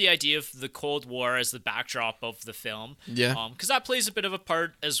also the idea of the Cold War as the backdrop of the film. Yeah. Because that plays a bit of a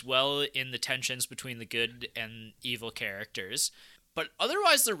part as well in the tensions between the good and evil characters. But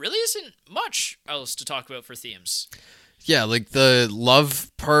otherwise, there really isn't much else to talk about for themes. Yeah, like the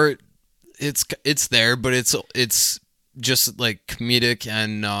love part, it's there, but it's just like comedic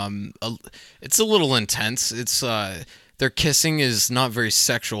and it's a little intense. It's their kissing is not very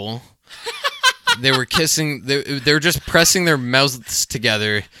sexual. They were kissing. They were just pressing their mouths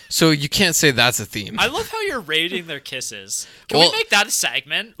together. So you can't say that's a theme. I love how you're rating their kisses. Can we make that a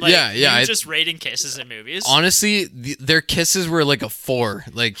segment? Like, yeah. Just rating kisses in movies. Honestly, their kisses were like a 4.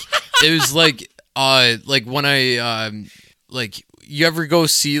 Like it was like when I like you ever go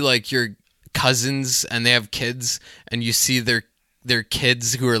see like your cousins and they have kids and you see their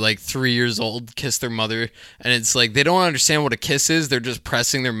kids who are like 3 years old kiss their mother and it's like they don't understand what a kiss is. They're just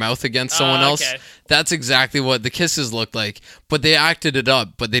pressing their mouth against someone else. That's exactly what the kisses looked like, but they acted it up,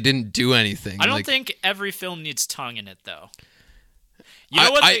 but they didn't do anything. I don't think every film needs tongue in it though. You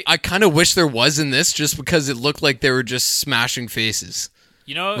know what I kind of wish there was in this just because it looked like they were just smashing faces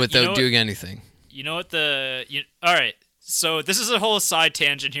without doing anything. You know what all right, So this is a whole side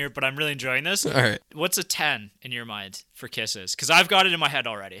tangent here, but I'm really enjoying this. All right. What's a 10 in your mind for kisses? Because I've got it in my head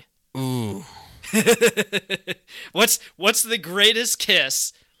already. Ooh. What's the greatest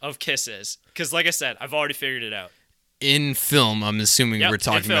kiss of kisses? Because like I said, I've already figured it out. In film, I'm assuming we're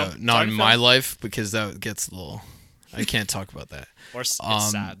talking about, not in my life, because that gets a little... I can't talk about that. Or it's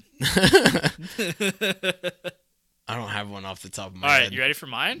sad. I don't have one off the top of my head. All right, head. you ready for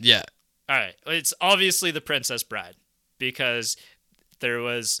mine? Yeah. All right. It's obviously The Princess Bride, because there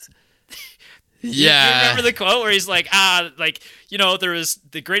was... Yeah. You remember the quote where he's like, there was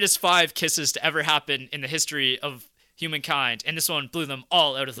the greatest 5 kisses to ever happen in the history of humankind, and this one blew them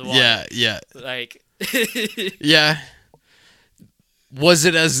all out of the water. Yeah. Like... Yeah. Was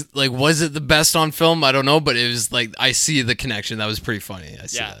it the best on film? I don't know, but it was like, I see the connection. That was pretty funny. I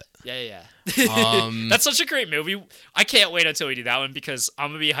see that. Yeah. That's such a great movie. I can't wait until we do that one, because I'm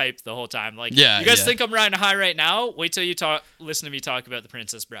gonna be hyped the whole time. Like, you guys think I'm riding a high right now? Wait till you listen to me talk about The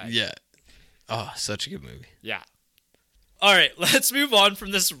Princess Bride. Yeah. Oh, such a good movie. Yeah. All right, let's move on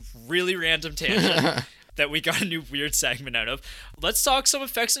from this really random tangent that we got a new weird segment out of. Let's talk some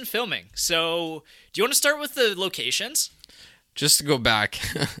effects and filming. So, do you want to start with the locations? Just to go back.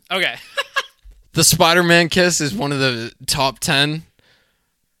 Okay. The Spider-Man kiss is one of the top 10.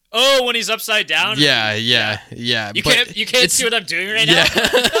 Oh, when he's upside down? Yeah. You can't see what I'm doing right now?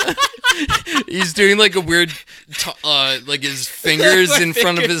 He's doing like a weird, like his fingers in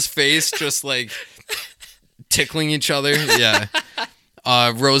front of his face, just like tickling each other. Yeah.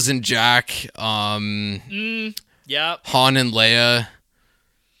 Rose and Jack. Yep. Han and Leia.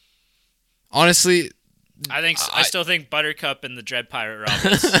 Honestly... I still think Buttercup and the Dread Pirate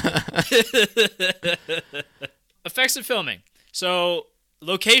Roberts. Effects and filming. So,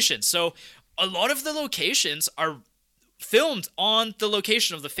 locations. So, a lot of the locations are filmed on the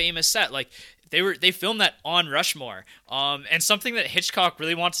location of the famous set. Like, they filmed that on Rushmore. And something that Hitchcock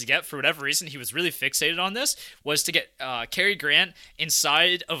really wanted to get, for whatever reason, he was really fixated on this, was to get Cary Grant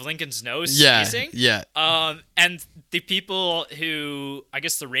inside of Lincoln's nose sneezing. Yeah. And the people who, I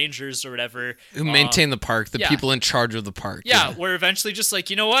guess the rangers or whatever, who maintain the park, the people in charge of the park. Yeah, were eventually just like,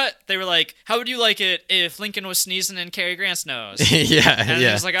 you know what? They were like, how would you like it if Lincoln was sneezing in Cary Grant's nose? And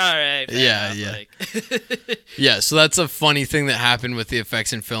it was like, all right. Yeah. Like... Yeah, so that's a funny thing that happened with the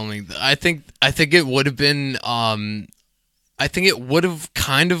effects and filming. I think it would have been... I think it would have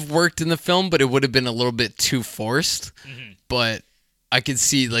kind of worked in the film, but it would have been a little bit too forced. Mm-hmm. But I could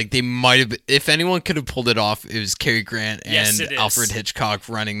see, like, they might have... If anyone could have pulled it off, it was Cary Grant and Alfred Hitchcock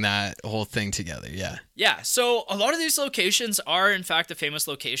running that whole thing together, yeah. Yeah, so a lot of these locations are, in fact, the famous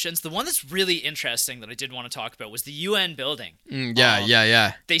locations. The one that's really interesting that I did want to talk about was the UN building.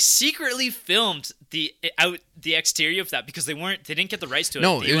 Yeah. They secretly filmed the exterior of that because they didn't get the rights to it.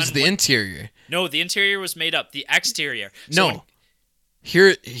 No, it was the interior. No, the interior was made up. The exterior.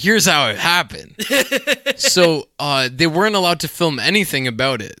 Here's how it happened. So they weren't allowed to film anything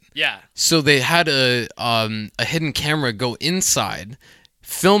about it. Yeah. So they had a hidden camera go inside,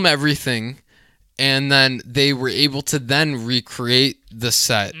 film everything, and then they were able to then recreate the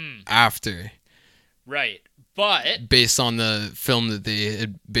set after. Right. But based on the film that they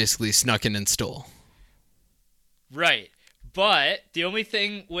had basically snuck in and stole. Right. But the only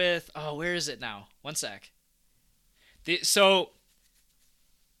thing with... Oh, where is it now? One sec.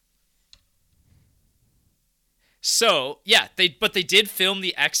 So yeah, they did film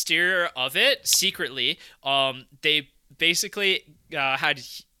the exterior of it secretly. They basically had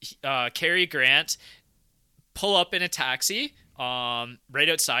Cary Grant pull up in a taxi right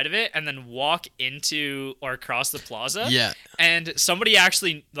outside of it and then walk into or across the plaza. Yeah. And somebody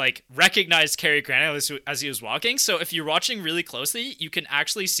actually like recognized Cary Grant as he was walking. So if you're watching really closely, you can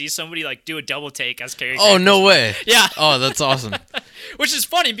actually see somebody like do a double take as Cary Grant. Oh, no way. Yeah. Oh, that's awesome. Which is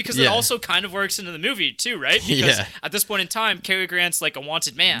funny because it also kind of works into the movie too, right? Because at this point in time, Cary Grant's like a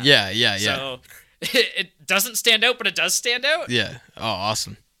wanted man. Yeah. So it doesn't stand out, but it does stand out. Yeah. Oh,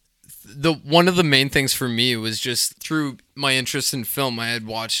 awesome. One of the main things for me was just through my interest in film. I had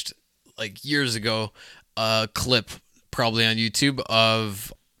watched like years ago a clip probably on YouTube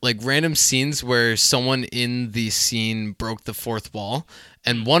of like random scenes where someone in the scene broke the fourth wall,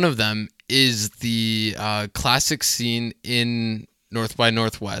 and one of them is the classic scene in North by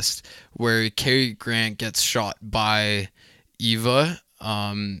Northwest where Cary Grant gets shot by Eve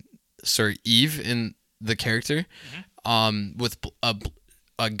in the character, with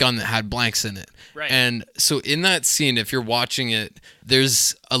a gun that had blanks in it. Right. And so in that scene, if you're watching it,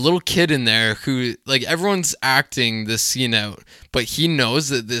 there's a little kid in there who, like, everyone's acting this scene out, but he knows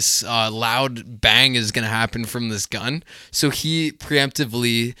that this loud bang is going to happen from this gun. So he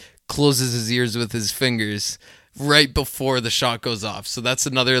preemptively closes his ears with his fingers right before the shot goes off. So that's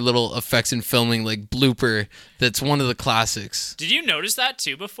another little effects in filming like blooper that's one of the classics. Did you notice that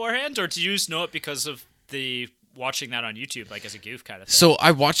too beforehand, or did you just know it because of the watching that on YouTube, like as a goof kind of thing? So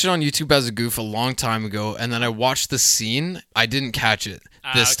I watched it on YouTube as a goof a long time ago, and then I watched the scene. I didn't catch it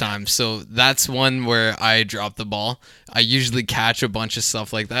this time. So that's one where I dropped the ball. I usually catch a bunch of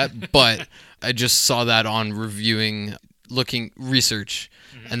stuff like that, but I just saw that on research.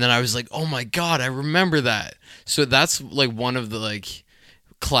 And then I was like, oh my God, I remember that. So that's like one of the like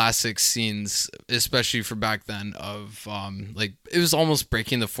classic scenes, especially for back then, of like it was almost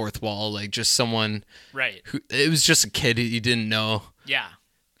breaking the fourth wall, like just someone who it was just a kid you didn't know. Yeah.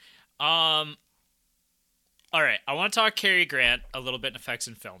 All right, I want to talk Cary Grant a little bit in effects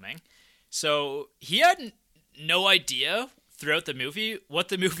and filming. So he had no idea throughout the movie what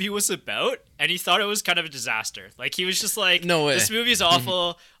the movie was about, and he thought it was kind of a disaster. Like he was just like, no way, this movie's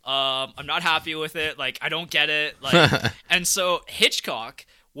awful. I'm not happy with it. Like I don't get it. Like, and so Hitchcock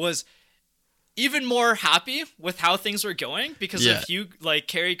was even more happy with how things were going because of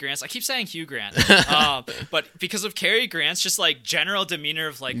Cary Grant's. I keep saying Hugh Grant, but because of Cary Grant's just like general demeanor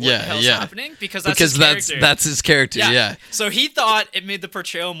of like what the hell's happening, because that's his character. Yeah. So he thought it made the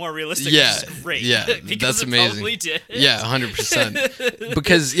portrayal more realistic. Which is great. Yeah, that's amazing. Probably did. Yeah, 100%.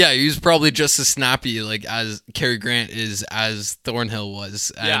 Because he was probably just as snappy like as Cary Grant is as Thornhill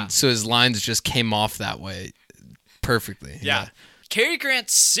was, and so his lines just came off that way perfectly. Yeah. Cary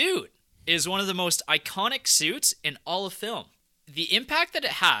Grant's suit is one of the most iconic suits in all of film. The impact that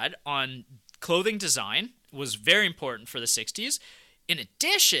it had on clothing design was very important for the 60s. In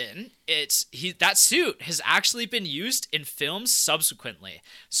addition, that suit has actually been used in films subsequently.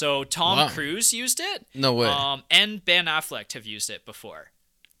 So Tom Cruise used it. No way. And Ben Affleck have used it before.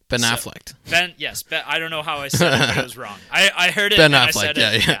 Affleck. Yes. I don't know how I said it, but it was wrong. I heard it. Ben and Affleck. I said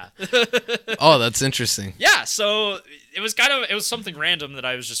it. Yeah. Oh, that's interesting. Yeah. So it was something random that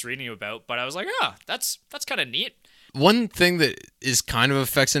I was just reading about, but I was like, that's kind of neat. One thing that is kind of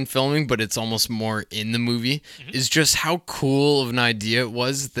effects in filming, but it's almost more in the movie, is just how cool of an idea it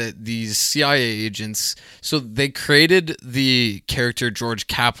was that these CIA agents, so they created the character George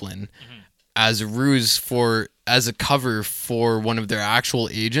Kaplan as a ruse as a cover for one of their actual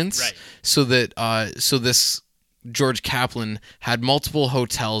agents, right. So that so this George Kaplan had multiple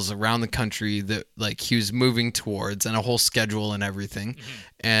hotels around the country that like he was moving towards, and a whole schedule and everything.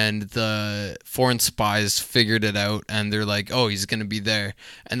 And the foreign spies figured it out, and they're like, oh, he's gonna be there.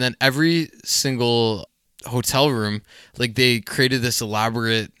 And then every single hotel room, like they created this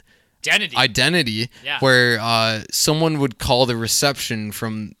elaborate identity where someone would call the reception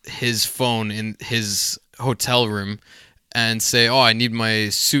from his phone in his hotel room and say, oh, I need my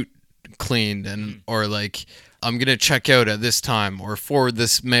suit cleaned, and or like I'm gonna check out at this time, or forward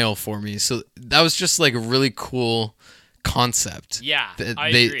this mail for me. So that was just like a really cool concept. Yeah, I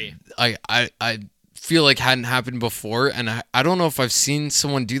agree. I feel like hadn't happened before, and I don't know if I've seen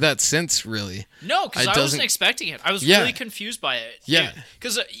someone do that since, really. No, because I wasn't expecting it. I was really confused by it. Yeah.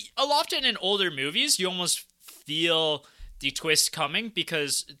 Because often in older movies, you almost feel the twist coming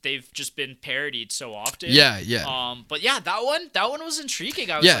because they've just been parodied so often. Yeah. But yeah, that one was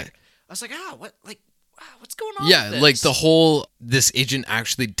intriguing. I was like, what's going on? Yeah, with this? like the whole this agent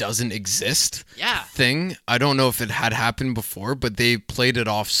actually doesn't exist thing. I don't know if it had happened before, but they played it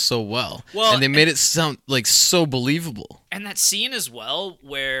off so well. And they made it sound like so believable. And that scene as well,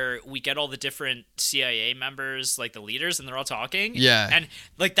 where we get all the different CIA members, like the leaders, and they're all talking. Yeah. And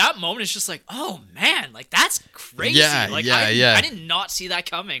like that moment is just like, oh man, like that's crazy. Yeah, like I did not see that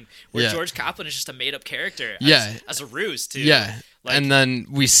coming. Where George Kaplan is just a made up character. As a ruse too. Yeah. Like, and then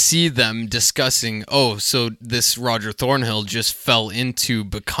we see them discussing, so this Roger Thornhill just fell into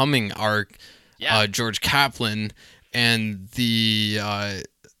becoming our George Kaplan, and the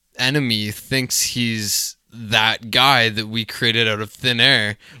enemy thinks he's that guy that we created out of thin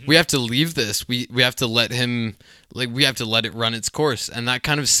air. We have to leave this. We have to let him, like, we have to let it run its course. And that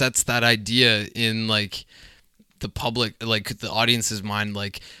kind of sets that idea in, like, the public, like the audience's mind,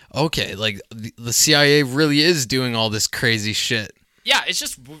 like, okay, like the CIA really is doing all this crazy shit. Yeah, it's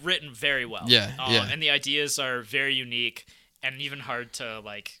just written very well. Yeah. And the ideas are very unique and even hard to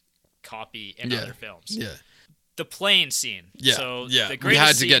like copy in other films. Yeah. The plane scene. Yeah. So we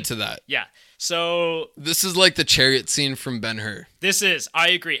had to get to that. Yeah. So this is like the chariot scene from Ben-Hur. This is, I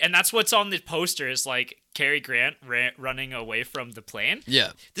agree, and that's what's on the poster is like Cary Grant running away from the plane.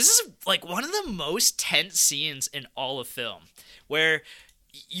 Yeah. This is like one of the most tense scenes in all of film, where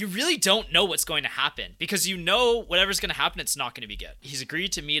you really don't know what's going to happen because you know whatever's going to happen, it's not going to be good. He's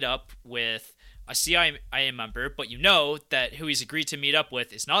agreed to meet up with a CIA member, but you know that who he's agreed to meet up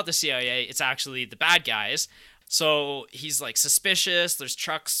with is not the CIA, it's actually the bad guys. So he's like suspicious. There's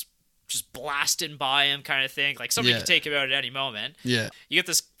trucks just blasting by him, kind of thing. Like somebody could take him out at any moment. Yeah. You get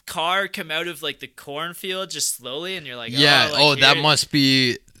this car come out of like the cornfield just slowly, and you're like, yeah. oh, that must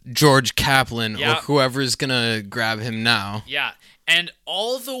be George Kaplan Yeah. or whoever's gonna grab him now. Yeah. And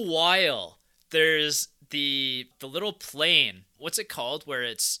all the while, there's the little plane. What's it called? Where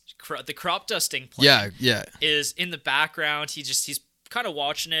it's the crop dusting plane. Yeah. Is in the background. He's kind of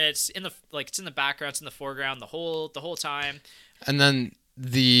watching it. It's in the background. It's in the foreground the whole time. And then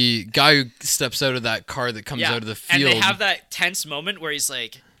the guy who steps out of that car that comes out of the field. And they have that tense moment where he's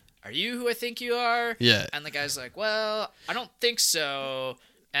like, "Are you who I think you are?" Yeah. And the guy's like, "Well, I don't think so."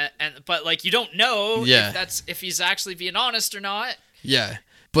 But like you don't know if he's actually being honest or not. Yeah.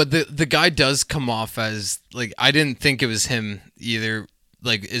 But the guy does come off as like, I didn't think it was him either.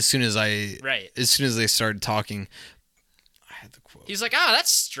 Like as soon as they started talking, I had the quote. He's like,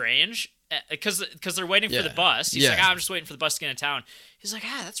 that's strange. Because they're waiting for the bus. He's like, I'm just waiting for the bus to get into town. He's like,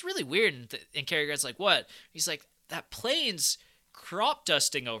 that's really weird. And Cary Grant's like, what? He's like, that plane's crop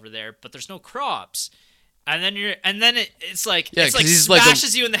dusting over there, but there's no crops. And then it's like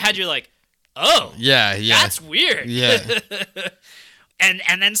smashes you in the head. You're like, oh, yeah, that's weird. Yeah.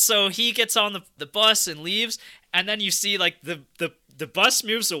 and then so he gets on the bus and leaves, and then you see like the bus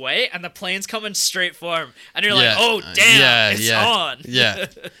moves away and the plane's coming straight for him, and you're like, oh damn, it's on. Yeah.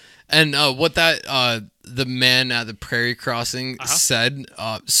 And what the man at the prairie crossing said.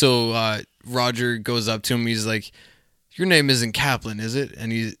 So Roger goes up to him. He's like, "Your name isn't Kaplan, is it?"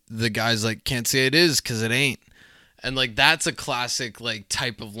 And the guy's like, "Can't say it is because it ain't." And like that's a classic like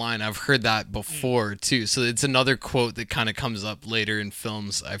type of line. I've heard that before too. So it's another quote that kind of comes up later in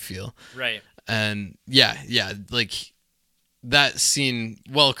films, I feel. Right. And yeah, like that scene,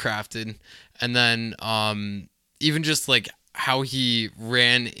 well crafted. And then even just like how he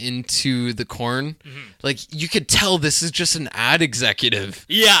ran into the corn, like you could tell this is just an ad executive.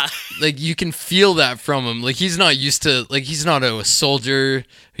 Yeah. Like you can feel that from him. Like he's not used to, like he's not a soldier,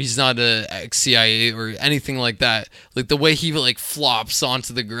 he's not a ex-CIA or anything like that. Like the way he like flops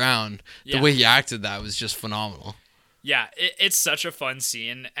onto the ground, the way he acted, that was just phenomenal. Yeah, it's such a fun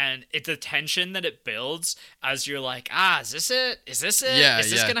scene, and it's the tension that it builds as you're like, is this it? Is this it? Yeah,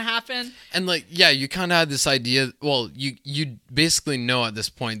 is this gonna happen? And like, you kind of had this idea. Well, you basically know at this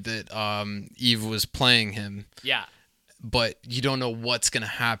point that Eve was playing him. Yeah, but you don't know what's gonna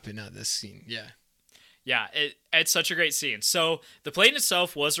happen at this scene. Yeah, it's such a great scene. So the plane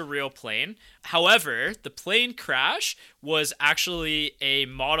itself was a real plane. However, the plane crash was actually a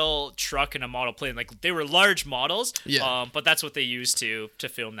model truck and a model plane. Like they were large models. Yeah. But that's what they used to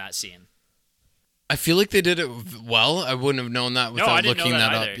film that scene. I feel like they did it well. I wouldn't have known that without looking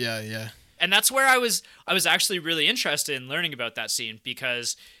that up. Yeah. And that's where I was actually really interested in learning about that scene,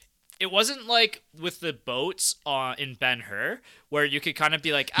 because it wasn't like with the boats in Ben-Hur where you could kind of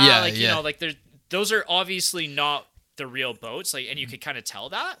be like, you know, like those are obviously not the real boats, like, and you could kind of tell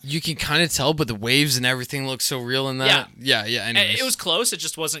that. You can kind of tell, but the waves and everything look so real in that. Yeah. Anyways. It was close. It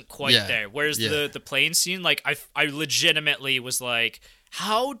just wasn't quite there. Whereas the plane scene, like, I legitimately was like,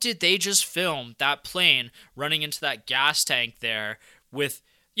 how did they just film that plane running into that gas tank there with,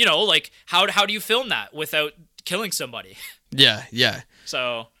 you know, like, how do you film that without killing somebody? Yeah.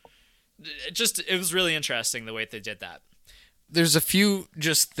 So it was really interesting the way they did that. There's a few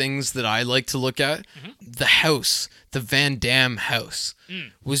just things that I like to look at. The house, the Van Damme house,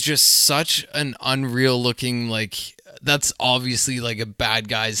 was just such an unreal looking, like, that's obviously like a bad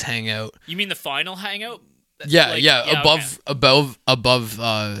guy's hangout. You mean the final hangout? Above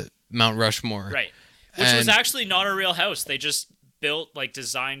Mount Rushmore. Right. Which was actually not a real house. They just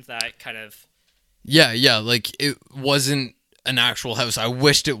designed that kind of... Yeah, like it wasn't an actual house. I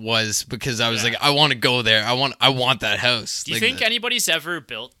wished it was, because I was like, I want to go there. I want that house. Do you think anybody's ever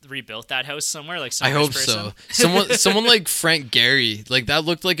rebuilt that house somewhere? Like some I hope so. Someone like Frank Gehry. Like that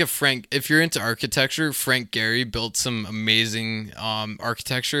looked like if you're into architecture, Frank Gehry built some amazing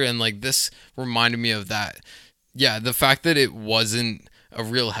architecture, and like this reminded me of that. Yeah, the fact that it wasn't a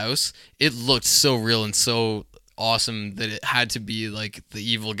real house, it looked so real and so awesome that it had to be like the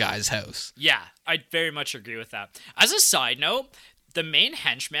evil guy's house. Yeah, I very much agree with that. As a side note, the main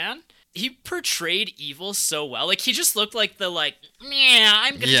henchman, he portrayed evil so well. Like, he just looked like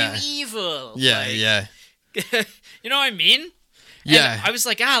I'm gonna do evil. Yeah. You know what I mean? Yeah. And I was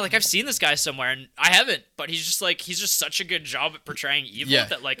like, I've seen this guy somewhere, and I haven't, but he's just such a good job at portraying evil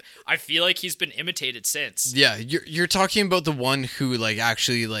that, like, I feel like he's been imitated since. Yeah, you're talking about the one who, like,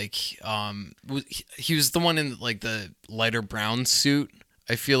 actually, like, he was the one in, like, the lighter brown suit,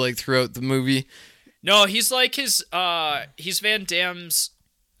 I feel like, throughout the movie. No, he's like he's Van Damme's,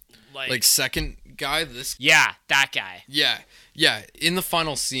 like second guy. This Yeah, that guy. yeah. In the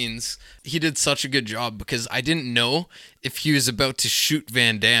final scenes, he did such a good job because I didn't know if he was about to shoot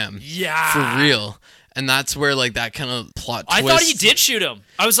Van Damme. Yeah. For real. And that's where like that kind of plot twist. I thought he did shoot him.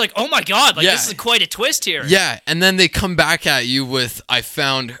 I was like, oh my god, like this is quite a twist here. Yeah, and then they come back at you with, I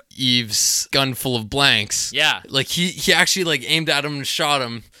found Eve's gun full of blanks. Yeah. Like he actually like aimed at him and shot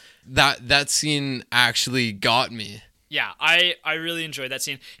him. That scene actually got me. Yeah, I really enjoyed that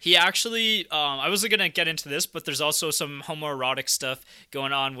scene. He actually, I wasn't going to get into this, but there's also some homoerotic stuff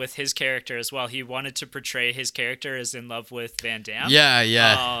going on with his character as well. He wanted to portray his character as in love with Van Damme.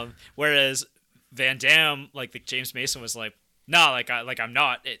 Yeah. Whereas Van Damme, like the James Mason was like, no, I'm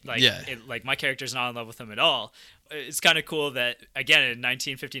not. Like my character's not in love with him at all. It's kind of cool that, again, in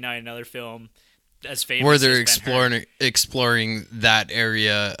 1959, another film as famous where they're as exploring that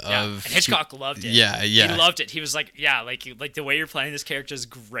area of... And Hitchcock loved it. Yeah. He loved it. He was like, yeah, like the way you're playing this character is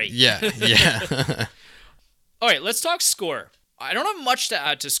great. Yeah. All right, let's talk score. I don't have much to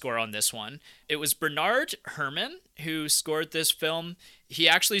add to score on this one. It was Bernard Herrmann who scored this film. He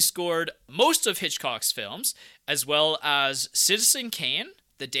actually scored most of Hitchcock's films, as well as Citizen Kane,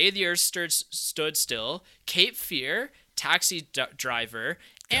 The Day the Earth Stood Still, Cape Fear, Taxi Driver,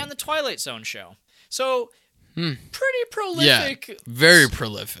 and The Twilight Zone Show. So, pretty prolific. Yeah, very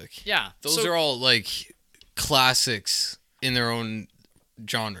prolific. Yeah. Those are all, like, classics in their own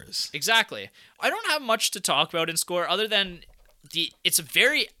genres. Exactly. I don't have much to talk about in score other than it's a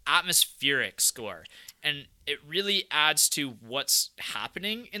very atmospheric score, and it really adds to what's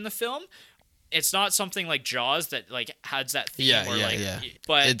happening in the film. It's not something like Jaws that like has that theme. Yeah.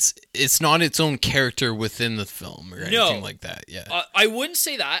 But it's not its own character within the film or anything like that. Yeah. I wouldn't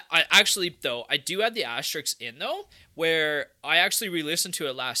say that. I do add the asterisks in though, where I actually re-listened to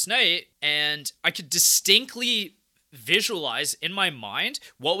it last night and I could distinctly visualize in my mind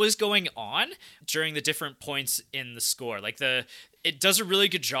what was going on during the different points in the score. It does a really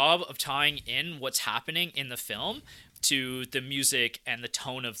good job of tying in what's happening in the film to the music and the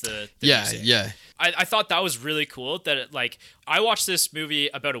tone of the music. Yeah. I thought that was really cool that I watched this movie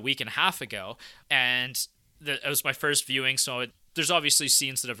about a week and a half ago and it was my first viewing, so there's obviously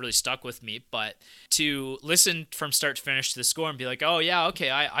scenes that have really stuck with me, but to listen from start to finish to the score and be like, oh yeah,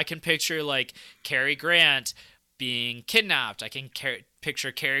 okay, I can picture like Cary Grant being kidnapped. I can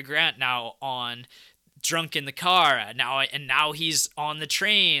picture Cary Grant now on drunk in the car now he's on the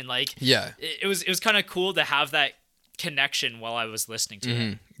train. Like it was kind of cool to have that connection while I was listening to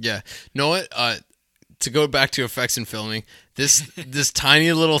it. Yeah. Know what? To go back to effects and filming, this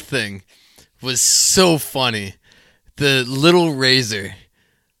tiny little thing was so funny. The little razor,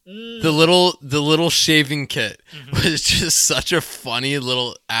 the little shaving kit was just such a funny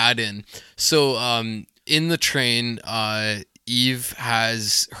little add-in. So in the train, Eve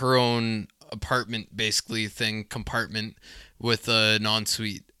has her own apartment compartment with a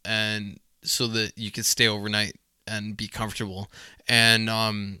non-suite, and so that you could stay overnight and be comfortable.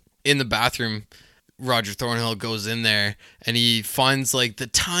 And in the bathroom, Roger Thornhill goes in there and he finds like the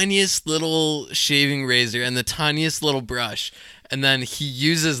tiniest little shaving razor and the tiniest little brush, and then he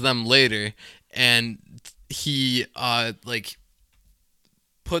uses them later, and he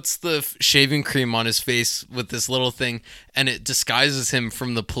puts the shaving cream on his face with this little thing, and it disguises him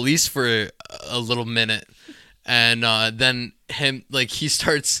from the police for a little minute. And then he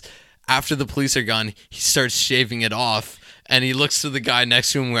starts, after the police are gone, he starts shaving it off, and he looks to the guy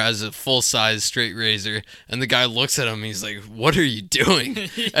next to him who has a full-size straight razor, and the guy looks at him and he's like, what are you doing?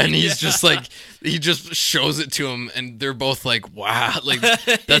 And he's just like, he just shows it to him, and they're both like, wow, like,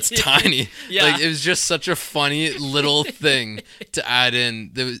 that's tiny. Like, it was just such a funny little thing to add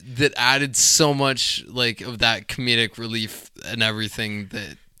in that added so much like of that comedic relief and everything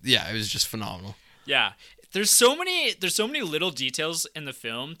that, it was just phenomenal. Yeah. There's so many little details in the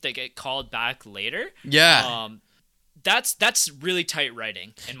film that get called back later. Yeah. That's really tight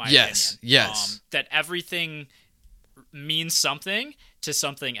writing, in my opinion. Yes. That everything means something to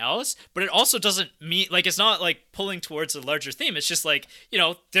something else, but it also doesn't mean, like, it's not like pulling towards a larger theme. It's just like,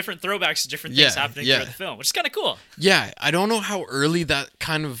 different throwbacks to different things happening throughout the film, which is kind of cool. Yeah, I don't know how early that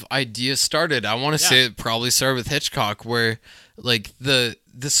kind of idea started. I want to say it probably started with Hitchcock, where like the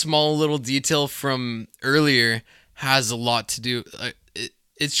small little detail from earlier has a lot to do.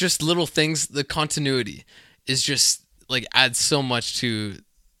 It's just little things. The continuity is just like adds so much to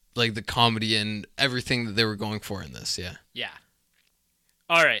like the comedy and everything that they were going for in this. Yeah.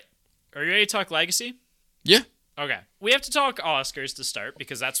 All right. Are you ready to talk legacy? Yeah. Okay. We have to talk Oscars to start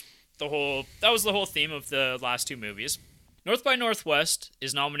because that was the whole theme of the last two movies. North by Northwest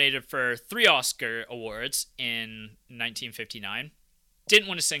is nominated for 3 Oscar awards in 1959. Didn't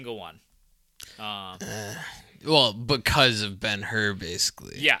win a single one. Well, because of Ben-Hur,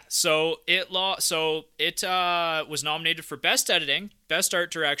 basically. Yeah, so it was nominated for Best Editing, Best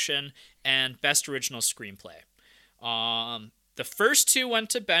Art Direction, and Best Original Screenplay. The first two went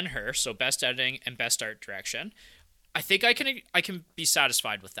to Ben-Hur, so Best Editing and Best Art Direction. I think I can be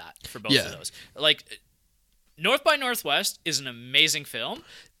satisfied with that for both of those. Like, North by Northwest is an amazing film.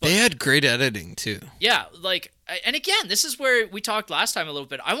 They had great editing, too. Yeah, like, and again, this is where we talked last time a little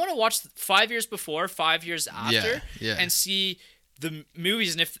bit. I want to watch 5 years before, 5 years after, and see the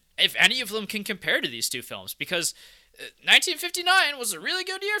movies and if any of them can compare to these two films, because 1959 was a really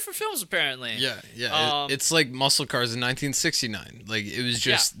good year for films, apparently. Yeah. It's like Muscle Cars in 1969. Like, it was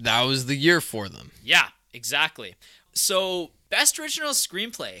just, that was the year for them. Yeah, exactly. So, Best Original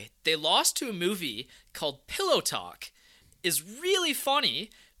Screenplay, they lost to a movie called Pillow Talk. Is really funny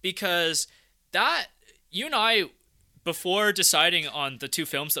because that, you and I, before deciding on the two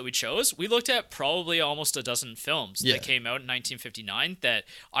films that we chose, we looked at probably almost a dozen films that came out in 1959 that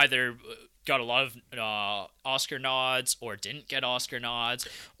either got a lot of Oscar nods or didn't get Oscar nods.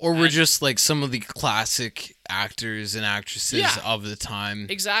 Or were just like some of the classic actors and actresses of the time.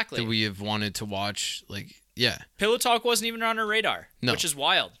 Exactly. That we have wanted to watch. Like, yeah. Pillow Talk wasn't even on our radar, which is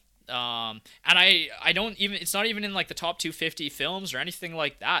wild. And I don't even, it's not even in like the top 250 films or anything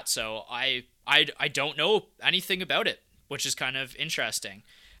like that. So I don't know anything about it, which is kind of interesting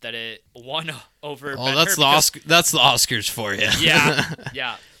that it won over. Oh, that's the Oscars for you.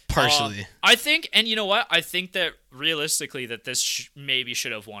 Yeah. Partially. I think, and you know what? I think that realistically that this maybe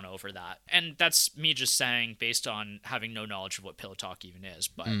should have won over that. And that's me just saying based on having no knowledge of what Pillow Talk even is.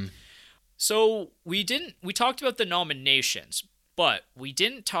 But so we talked about the nominations, but we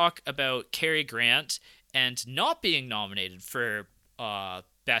didn't talk about Cary Grant and not being nominated for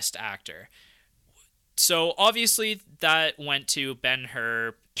Best Actor. So obviously that went to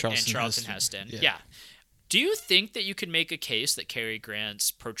Ben-Hur and Charlton Heston. Yeah. Do you think that you could make a case that Cary Grant's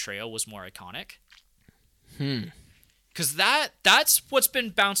portrayal was more iconic? Because that's what's been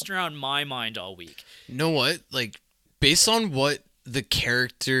bouncing around my mind all week. You know what? Like, based on what the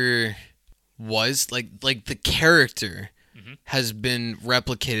character was, like the character has been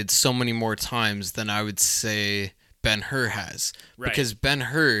replicated so many more times than I would say Ben-Hur has. Right. Because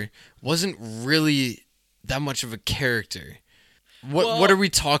Ben-Hur wasn't really that much of a character. What are we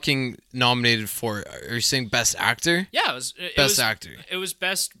talking nominated for? Are you saying Best Actor? Yeah, Best Actor. It was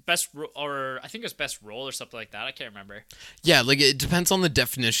best or I think it was Best Role or something like that. I can't remember. Yeah, like it depends on the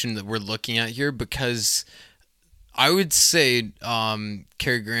definition that we're looking at here, because I would say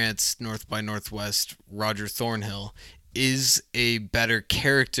Cary Grant's North by Northwest, Roger Thornhill, is a better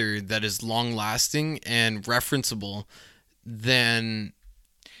character that is long-lasting and referenceable than...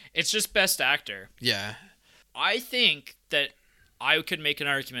 It's just Best Actor. Yeah. I think that I could make an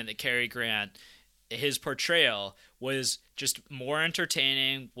argument that Cary Grant, his portrayal was just more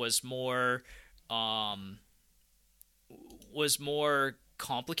entertaining, was more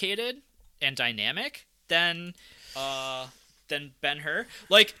complicated and dynamic than Ben-Hur.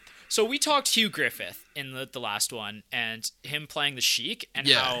 Like, so we talked Hugh Griffith in the last one and him playing the Sheik and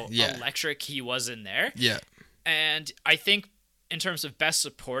how electric he was in there. Yeah. And I think in terms of Best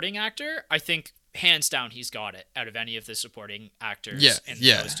Supporting Actor, I think hands down he's got it out of any of the supporting actors in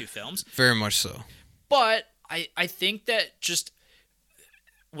those two films. Very much so. But I think that just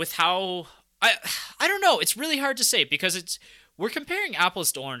with how I don't know, it's really hard to say because we're comparing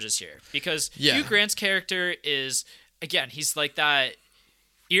apples to oranges here, because Hugh Grant's character is, again, he's like that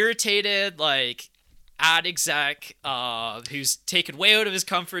irritated like ad exec who's taken way out of his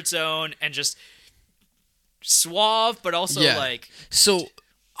comfort zone and just suave but also like so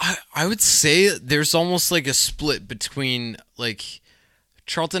I would say there's almost like a split between, like,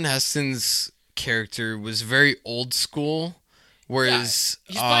 Charlton Heston's character was very old school, whereas...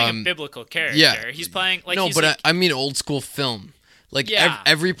 he's playing a biblical character. Yeah. He's playing... like no, he's but like, I mean old school film. Like,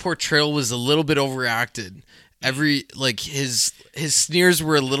 every portrayal was a little bit overacted. Every, like, his sneers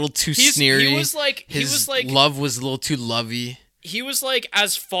were a little too sneery. His love was a little too lovey. He was, like,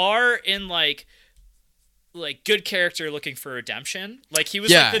 as far in, like good character looking for redemption. Like, he was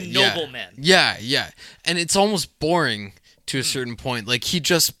like the nobleman. Yeah. And it's almost boring to a certain point. Like, he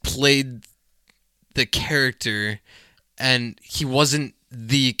just played the character and he wasn't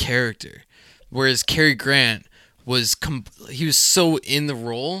the character. Whereas Cary Grant was he was so in the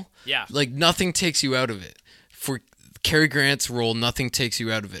role. Yeah. Like, nothing takes you out of it. For Cary Grant's role, nothing takes you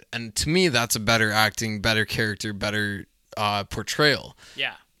out of it. And to me, that's a better acting, better character, better portrayal.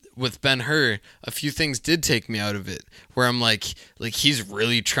 Yeah. With Ben-Hur, a few things did take me out of it, where I'm like he's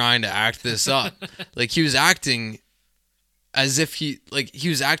really trying to act this up. Like, he was acting as if he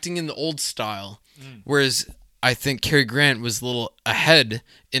was acting in the old style, whereas I think Cary Grant was a little ahead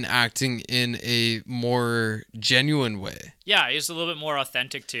in acting in a more genuine way. Yeah, he was a little bit more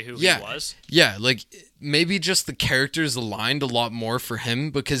authentic to who he was. Yeah, like maybe just the characters aligned a lot more for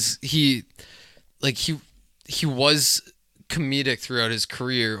him because he was comedic throughout his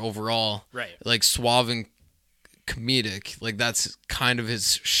career overall. Right. Like suave and comedic. Like that's kind of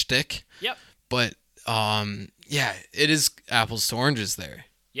his shtick. Yep. But yeah, it is apples to oranges there.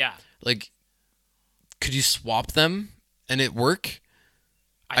 Yeah. Like, could you swap them and it work?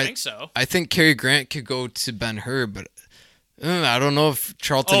 I think so. I think Cary Grant could go to Ben-Hur, but I don't know if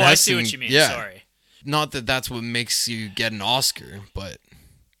Charlton Heston... I see what you mean. Yeah. Sorry. Not that that's what makes you get an Oscar, but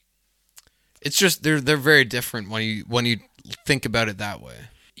it's just they're very different when you think about it that way.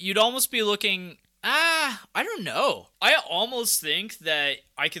 You'd almost be looking... I don't know. I almost think that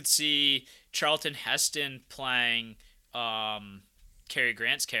I could see Charlton Heston playing Cary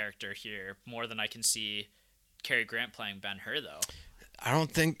Grant's character here more than I can see Cary Grant playing Ben-Hur, though.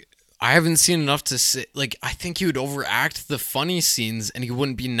 I haven't seen enough to say. Like, I think he would overact the funny scenes, and he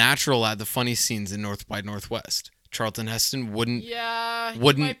wouldn't be natural at the funny scenes in North by Northwest. Charlton Heston wouldn't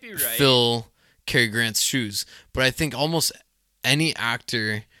might be right. fill Cary Grant's shoes. But I think almost any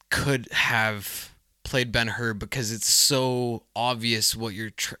actor could have played Ben-Hur because it's so obvious what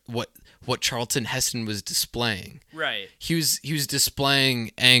Charlton Heston was displaying. Right. He was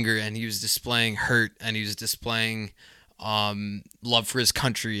displaying anger, and he was displaying hurt, and he was displaying love for his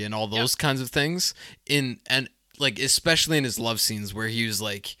country and all those kinds of things and like especially in his love scenes where he was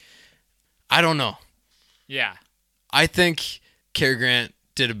like, I don't know. Yeah. I think Cary Grant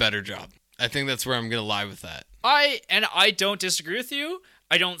did a better job. I think that's where I'm gonna lie with that. I don't disagree with you.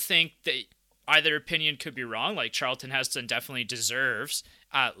 I don't think that either opinion could be wrong. Like, Charlton Heston definitely deserves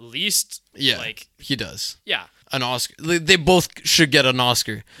at least he does. Yeah. An Oscar. They both should get an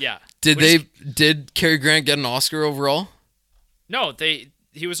Oscar. Yeah. Did Cary Grant get an Oscar overall? No,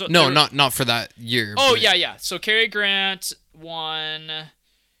 he was not for that year. Oh, yeah. So Cary Grant won.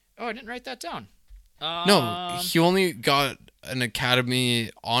 Oh, I didn't write that down. No, he only got an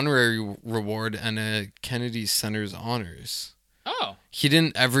Academy Honorary Award and a Kennedy Center's Honors. Oh. He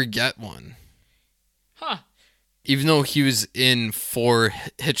didn't ever get one. Huh. Even though he was in 4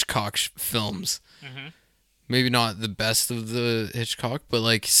 Hitchcock films. Mm-hmm. Maybe not the best of the Hitchcock, but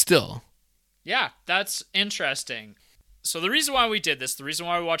like still. Yeah, that's interesting. So the reason why we did this, the reason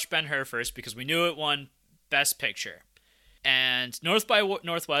why we watched Ben-Hur first, because we knew it won Best Picture. And North by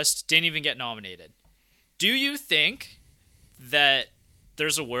Northwest didn't even get nominated. Do you think that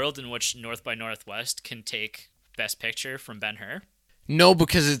there's a world in which North by Northwest can take Best Picture from Ben-Hur? No,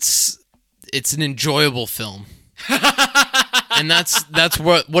 because it's an enjoyable film. And that's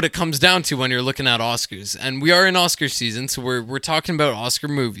what it comes down to when you're looking at Oscars. And we are in Oscar season, so we're talking about Oscar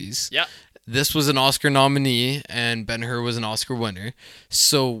movies. Yeah. This was an Oscar nominee, and Ben-Hur was an Oscar winner.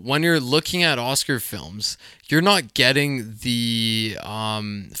 So when you're looking at Oscar films, you're not getting the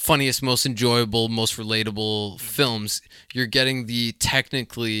funniest, most enjoyable, most relatable films. You're getting the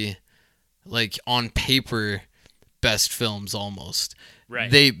technically, like, on paper, best films almost. Right.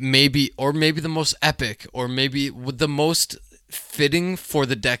 They maybe the most epic, or maybe the most fitting for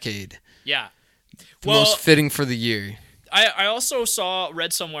the decade. Yeah. Most fitting for the year. I also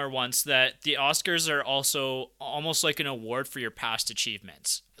read somewhere once that the Oscars are also almost like an award for your past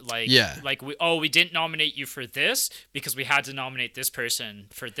achievements. Like, we didn't nominate you for this because we had to nominate this person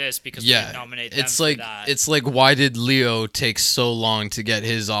for this because we didn't nominate them for that. It's like, why did Leo take so long to get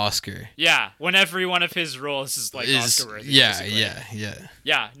his Oscar? Yeah, when every one of his roles is like Oscar-worthy.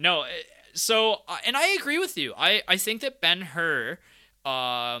 Yeah, no, so, and I agree with you. I think that Ben-Hur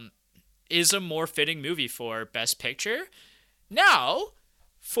is a more fitting movie for Best Picture. Now,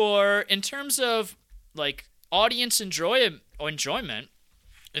 in terms of like audience enjoyment,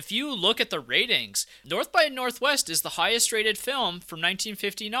 if you look at the ratings, North by Northwest is the highest rated film from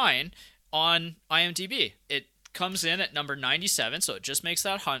 1959 on IMDb. It comes in at number 97, so it just makes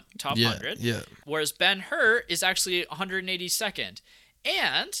that top 100. Yeah. Whereas Ben-Hur is actually 182nd.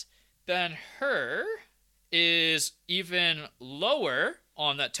 And Ben-Hur is even lower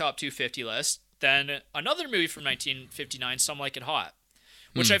on that top 250 list than another movie from 1959, Some Like It Hot,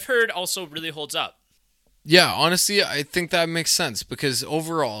 which I've heard also really holds up. Yeah, honestly, I think that makes sense because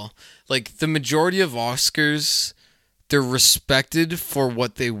overall, like, the majority of Oscars, they're respected for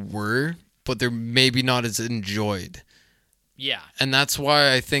what they were, but they're maybe not as enjoyed. Yeah. And that's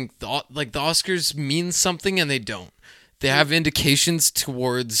why I think the Oscars mean something and they don't. They have indications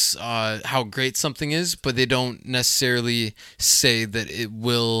towards how great something is, but they don't necessarily say that it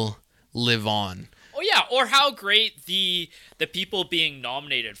will live on. Oh Well, yeah, or how great the people being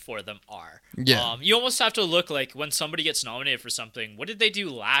nominated for them are. Yeah. You almost have to look like when somebody gets nominated for something, what did they do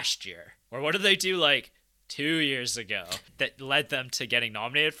last year? Or what did they do like 2 years ago that led them to getting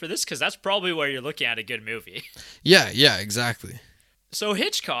nominated for this? Because that's probably where you're looking at a good movie. Yeah, exactly. So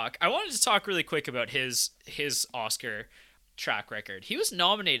Hitchcock, I wanted to talk really quick about his Oscar track record. He was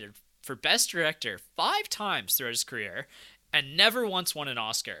nominated for Best Director 5 times throughout his career and never once won an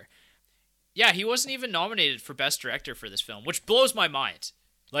Oscar. Yeah, he wasn't even nominated for Best Director for this film, which blows my mind.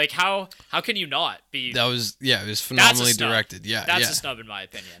 Like, how can you not be... It was phenomenally directed. Yeah, That's a snub in my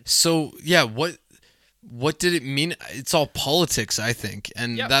opinion. So, yeah, what did it mean? It's all politics, I think.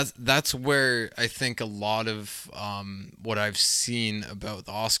 And that's where I think a lot of what I've seen about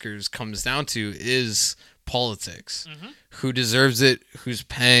the Oscars comes down to is politics. Mm-hmm. Who deserves it, who's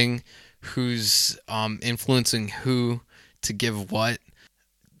paying, who's influencing who to give what.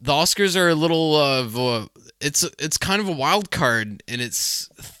 The Oscars are a little of it's kind of a wild card in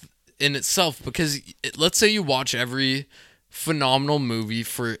itself, because let's say you watch every phenomenal movie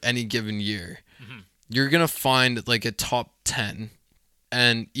for any given year. Mm-hmm. You're going to find like a top 10,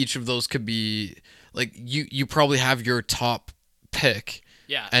 and each of those could be like you probably have your top pick.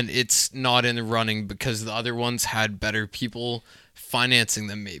 Yeah. And it's not in the running because the other ones had better people financing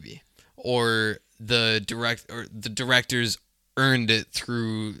them, maybe, or the directors earned it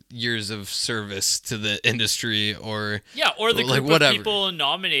through years of service to the industry, or the group of people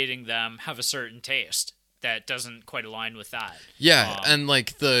nominating them have a certain taste that doesn't quite align with that. Yeah, and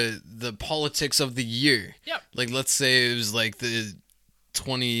like the politics of the year. Yeah. Like, let's say it was like the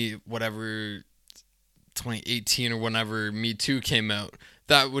 2018 or whenever Me Too came out.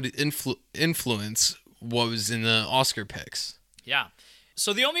 That would influence what was in the Oscar picks. Yeah.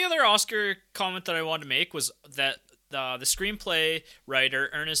 So the only other Oscar comment that I wanted to make was that the screenplay writer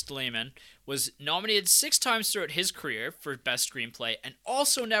Ernest Lehman was nominated 6 times throughout his career for Best Screenplay and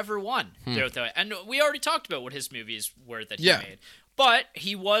also never won throughout that. And we already talked about what his movies were that he made. But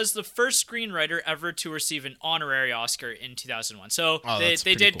he was the first screenwriter ever to receive an honorary Oscar in 2001. So they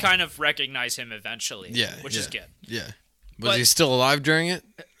did cool. kind of recognize him eventually, which is good. Yeah. Was he still alive during it?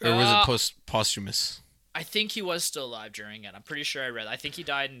 Or was it posthumous? I think he was still alive during it. I'm pretty sure I read. I think he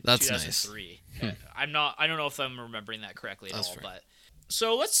died in 2003. Nice. I don't know if I'm remembering that correctly at all. Fair. But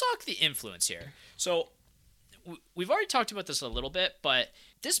so let's talk the influence here. So we've already talked about this a little bit, but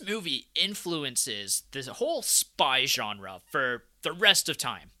this movie influences this whole spy genre for the rest of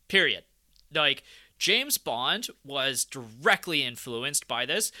time. Period. Like, James Bond was directly influenced by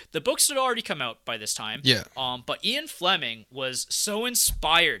this. The books had already come out by this time. Yeah. But Ian Fleming was so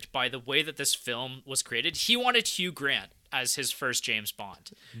inspired by the way that this film was created. He wanted Hugh Grant as his first James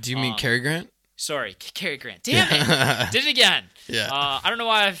Bond. Do you mean Cary Grant? Sorry, Cary Grant. Damn it. Did it again. Yeah. I don't know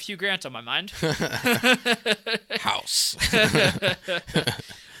why I have Hugh Grant on my mind. House.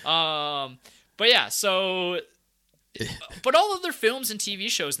 But yeah, so... But all other films and TV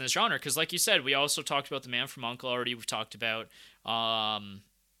shows in this genre, because like you said, we also talked about The Man from U.N.C.L.E. already. We've talked about,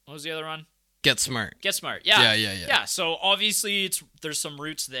 what was the other one? Get Smart. Yeah. Yeah, so obviously there's some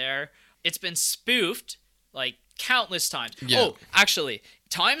roots there. It's been spoofed, like, countless times. Yeah. Oh, actually,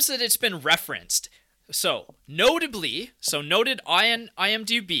 times that it's been referenced. So, noted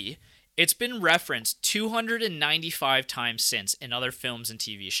IMDb, it's been referenced 295 times since in other films and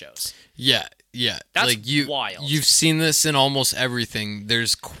TV shows. Yeah. That's like wild. You've seen this in almost everything.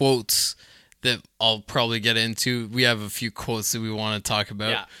 There's quotes that I'll probably get into. We have a few quotes that we want to talk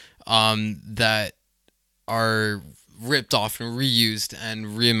about that are ripped off and reused and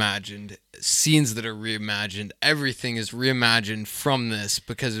reimagined. Scenes that are reimagined. Everything is reimagined from this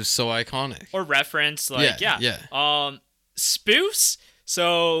because it's so iconic. Or reference, spoofs.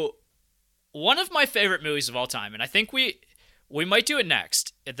 So, one of my favorite movies of all time, and I think we might do it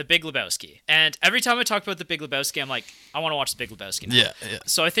next, The Big Lebowski. And every time I talk about The Big Lebowski, I'm like, I want to watch The Big Lebowski now. Yeah.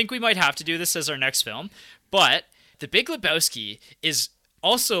 So I think we might have to do this as our next film. But The Big Lebowski is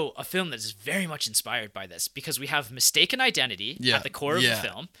also a film that is very much inspired by this, because we have mistaken identity at the core of the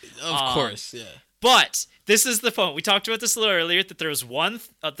film. Of course, yeah. But this is the point. We talked about this a little earlier, that there was one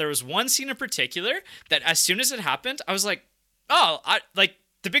scene in particular that as soon as it happened, I was like,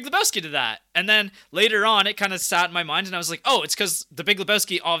 The Big Lebowski did that. And then later on, it kind of sat in my mind, and I was like, oh, it's because The Big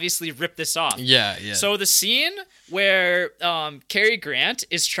Lebowski obviously ripped this off. Yeah. So the scene where Cary Grant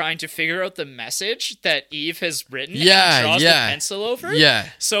is trying to figure out the message that Eve has written and draws the pencil over.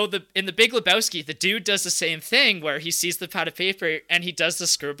 Yeah. So in The Big Lebowski, the dude does the same thing where he sees the pad of paper and he does the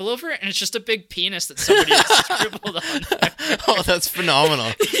scribble over it, and it's just a big penis that somebody has scribbled on there. Oh, that's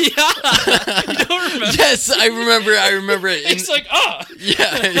phenomenal. Yeah. You don't remember? Yes, I remember it. It's like, oh.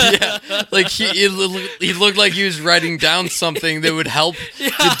 Yeah. Like, like he looked like he was writing down something that would help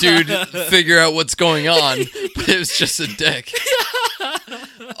the dude figure out what's going on, but it was just a dick.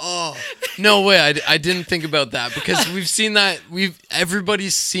 Oh, no way. I didn't think about that, because we've seen that.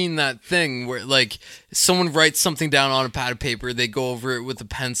 Everybody's seen that thing where like someone writes something down on a pad of paper, they go over it with a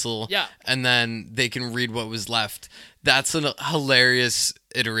pencil, and then they can read what was left. That's a hilarious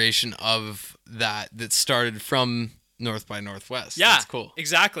iteration of that started from North by Northwest. Yeah, that's cool.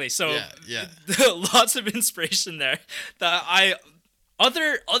 Exactly. So yeah. Lots of inspiration there.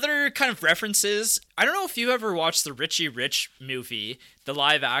 Other kind of references. I don't know if you ever watched the Richie Rich movie, the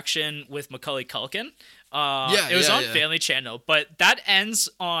live action with Macaulay Culkin. It was on Family Channel, but that ends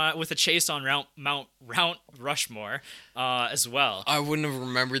with a chase on Mount Rushmore as well. I wouldn't have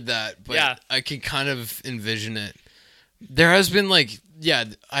remembered that, but I can kind of envision it. There has been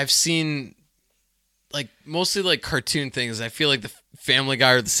I've seen like mostly like cartoon things. I feel like the Family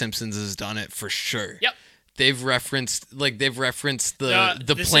Guy or the Simpsons has done it for sure. Yep. They've referenced the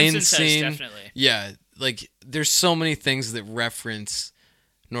plane Simpsons scene. Definitely. Yeah, like there's so many things that reference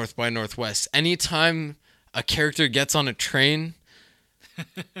North by Northwest. Anytime a character gets on a train,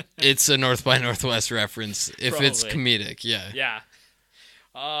 it's a North by Northwest reference if it's comedic. Yeah.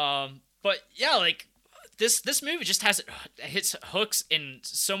 Yeah. But yeah, like this movie just hits hooks in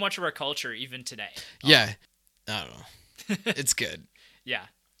so much of our culture even today. Yeah. I don't know. It's good. Yeah.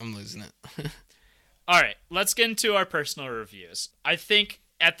 I'm losing it. All right, let's get into our personal reviews. I think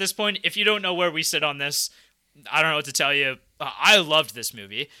at this point, if you don't know where we sit on this, I don't know what to tell you. I loved this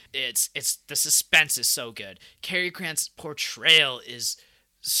movie. It's the suspense is so good. Cary Grant's portrayal is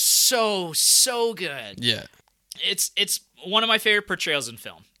so good. Yeah. It's one of my favorite portrayals in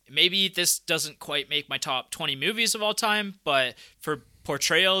film. Maybe this doesn't quite make my top 20 movies of all time, but for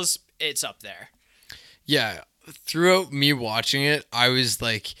portrayals, it's up there. Yeah. Throughout me watching it, I was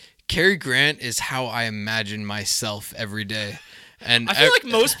like, Cary Grant is how I imagine myself every day. And I feel like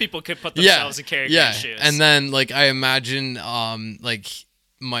most people could put themselves in Cary Grant's shoes. And then like I imagine like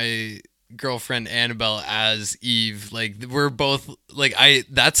my girlfriend Annabelle as Eve. Like we're both like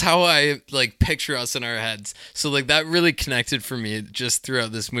that's how I like picture us in our heads. So like that really connected for me just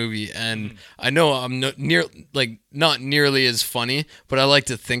throughout this movie. And I know I'm not nearly as funny, but I like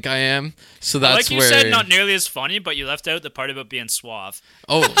to think I am. So that's like you said, not nearly as funny, but you left out the part about being suave.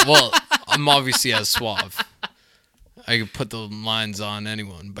 Oh well, I'm obviously as suave. I could put the lines on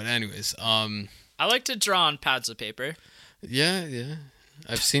anyone, but anyways, I like to draw on pads of paper. Yeah.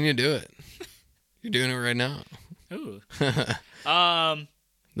 I've seen you do it. You're doing it right now. Ooh. That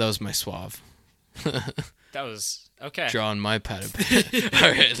was my suave. That was okay. Drawing my pad of paper.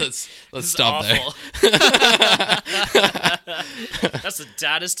 All right, let's stop awful. There. That's the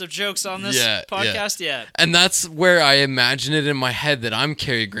daddest of jokes on this podcast yet. And that's where I imagine it in my head that I'm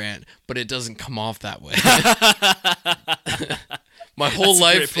Cary Grant, but it doesn't come off that way. My whole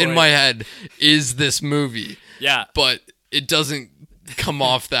life in my head is this movie. Yeah. But it doesn't come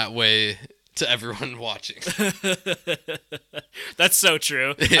off that way to everyone watching. That's so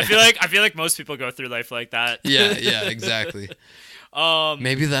true. Yeah. I feel like most people go through life like that. Yeah, exactly.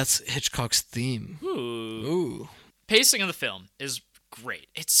 Maybe that's Hitchcock's theme. Ooh. Pacing of the film is great.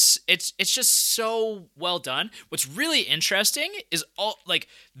 It's just so well done. What's really interesting is all like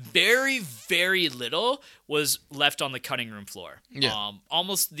very, very little was left on the cutting room floor. Yeah.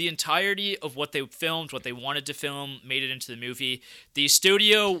 Almost the entirety of what they filmed, what they wanted to film, made it into the movie. The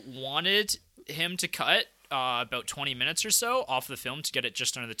studio wanted him to cut about 20 minutes or so off the film to get it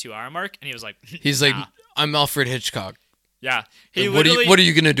just under the 2 hour mark, and he was like, he's like, I'm Alfred Hitchcock. Yeah. What are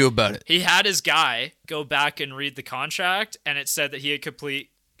you going to do about it? He had his guy go back and read the contract, and it said that he had complete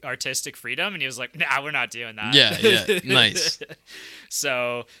artistic freedom, and he was like, nah, we're not doing that. Yeah. Nice.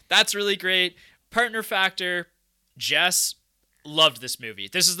 So that's really great. Partner factor, Jess loved this movie.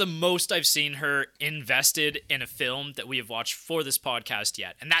 This is the most I've seen her invested in a film that we have watched for this podcast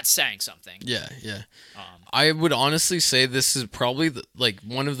yet, and that's saying something. Yeah. I would honestly say this is probably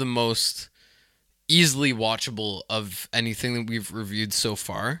one of the most easily watchable of anything that we've reviewed so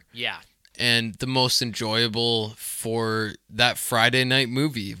far. Yeah. And the most enjoyable for that Friday night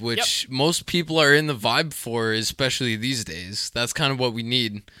movie, which most people are in the vibe for, especially these days. That's kind of what we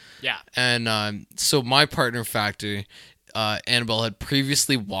need. Yeah. And so my partner factor, Annabelle had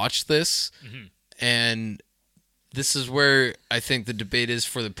previously watched this, and this is where I think the debate is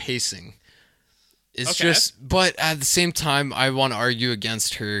for the pacing. It's but at the same time, I want to argue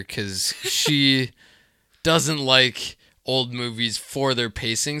against her because she doesn't like old movies for their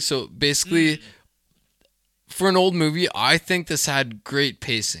pacing. So basically, for an old movie, I think this had great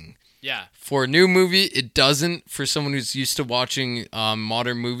pacing. Yeah. For a new movie, it doesn't. For someone who's used to watching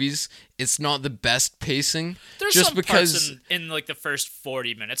modern movies, it's not the best pacing. There's just some because parts in like the first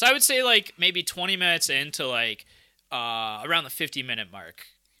 40 minutes. I would say like maybe 20 minutes into like around the 50-minute mark.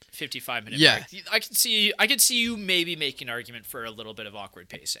 55-minute mark. I could see you maybe making an argument for a little bit of awkward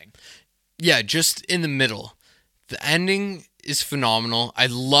pacing. Yeah, just in the middle. The ending is phenomenal. I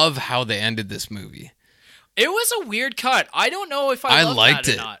love how they ended this movie. It was a weird cut. I don't know if I liked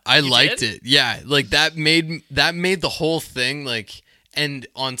that it. or not. I You liked did? it. Yeah, like that made the whole thing like end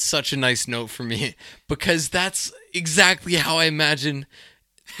on such a nice note for me because that's exactly how I imagine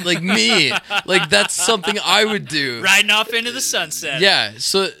like me. Like that's something I would do. Riding off into the sunset. Yeah.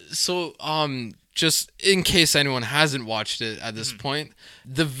 So just in case anyone hasn't watched it at this point,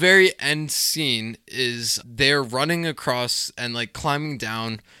 the very end scene is they're running across and like climbing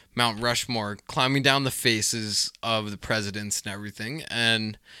down Mount Rushmore, climbing down the faces of the presidents and everything.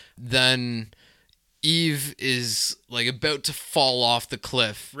 And then Eve is like about to fall off the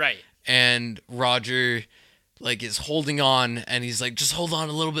cliff. Right. And Roger like is holding on and he's like, just hold on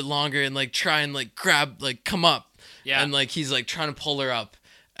a little bit longer and like try and like grab, like come up. Yeah. And like he's like trying to pull her up.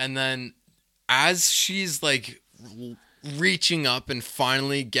 And then as she's like reaching up and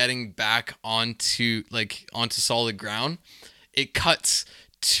finally getting back onto solid ground, it cuts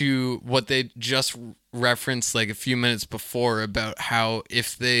to what they just referenced like a few minutes before about how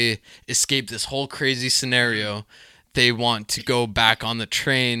if they escape this whole crazy scenario, they want to go back on the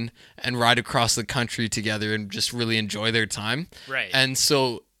train and ride across the country together and just really enjoy their time. Right. And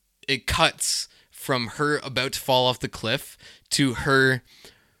so it cuts from her about to fall off the cliff to her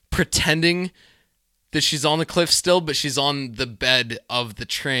pretending that she's on the cliff still, but she's on the bed of the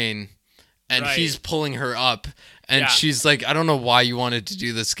train and he's pulling her up. And she's like, I don't know why you wanted to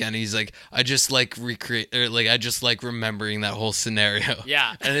do this again. And he's like, I just like I just like remembering that whole scenario.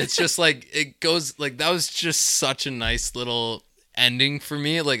 Yeah. And it's just like, it goes like, that was just such a nice little ending for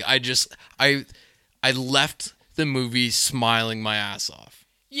me. Like I left the movie smiling my ass off.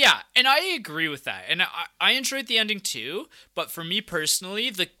 Yeah. And I agree with that. And I enjoyed the ending too. But for me personally,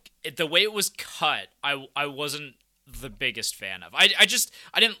 the way it was cut, I wasn't the biggest fan of. I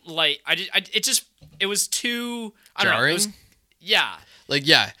didn't like. It was too. I don't know. It was, yeah. Like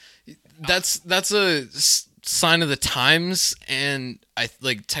that's a sign of the times and I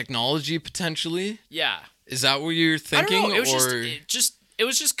like technology potentially. Yeah. Is that what you're thinking? I don't know. It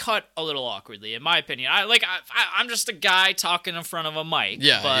was just cut a little awkwardly, in my opinion. I'm just a guy talking in front of a mic.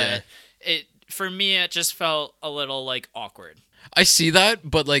 Yeah. But for me, it just felt a little like awkward. I see that,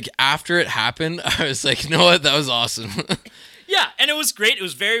 but like after it happened, I was like, you know what? That was awesome. Yeah, and it was great. It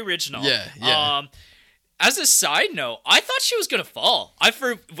was very original. Yeah. As a side note, I thought she was gonna fall.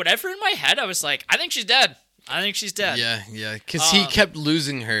 For whatever in my head, I was like, I think she's dead. Yeah. Because he kept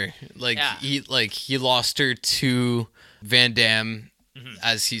losing her. Like he lost her to Van Damme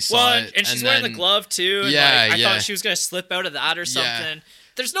as he saw it. And she's wearing the glove too. And I thought she was gonna slip out of that or something. Yeah.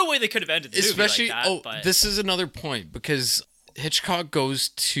 There's no way they could have ended the movie like that. This is another point because Hitchcock goes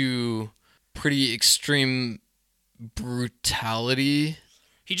to pretty extreme brutality.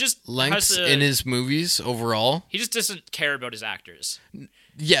 He just lengths in his movies overall. He just doesn't care about his actors.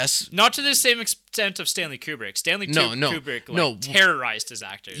 Yes. Not to the same extent of Stanley Kubrick. Kubrick terrorized his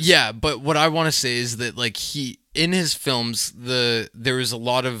actors. Yeah, but what I want to say is that like in his films there was a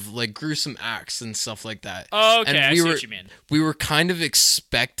lot of like gruesome acts and stuff like that. Oh, okay, and I see what you mean. We were kind of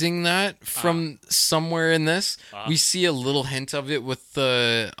expecting that from somewhere in this. We see a little hint of it with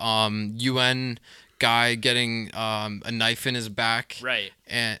the UN guy getting a knife in his back. Right.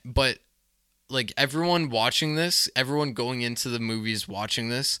 But like everyone going into the movies watching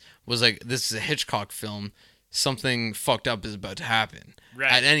this was like, this is a Hitchcock film. Something fucked up is about to happen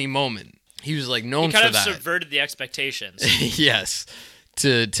at any moment. He was like known for that. He kind of subverted the expectations. Yes.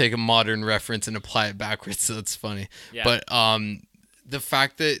 To take a modern reference and apply it backwards. So that's funny. Yeah. But the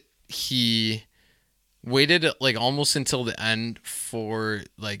fact that he waited like almost until the end for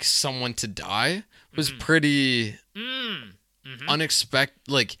like someone to die was pretty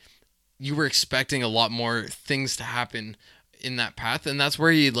unexpected. Like you were expecting a lot more things to happen in that path, and that's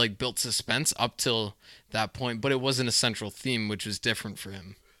where he like built suspense up till that point, but it wasn't a central theme, which was different for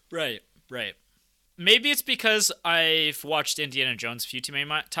him. Right. Maybe it's because I've watched Indiana Jones a few too many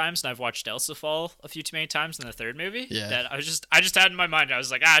times, and I've watched Elsa fall a few too many times in the third movie. Yeah. That I just had in my mind. I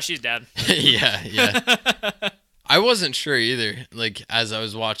was like, she's dead. Yeah. I wasn't sure either, like, as I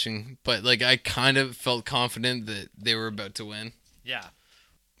was watching, but, like, I kind of felt confident that they were about to win. Yeah.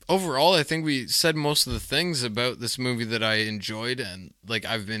 Overall, I think we said most of the things about this movie that I enjoyed, and, like,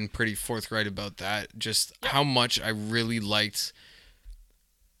 I've been pretty forthright about that. Just how much I really liked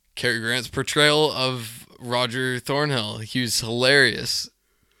Cary Grant's portrayal of Roger Thornhill. He was hilarious.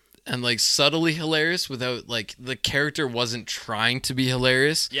 And like subtly hilarious without like the character wasn't trying to be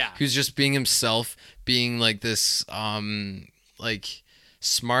hilarious. Yeah. He was just being himself, being like this like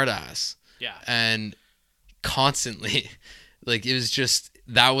smart ass. Yeah. And constantly like it was just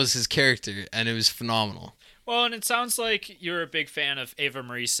that was his character and it was phenomenal. Well, and it sounds like you're a big fan of Ava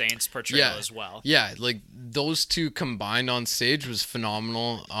Marie Saint's portrayal as well. Yeah, like those two combined on stage was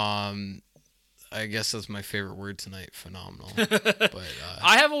phenomenal. I guess that's my favorite word tonight, phenomenal. But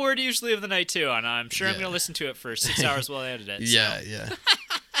I have a word usually of the night too, and I'm sure I'm Yeah. going to listen to it for 6 hours while I edit it. yeah, so. yeah.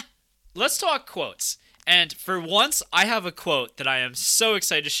 Let's talk quotes. And for once, I have a quote that I am so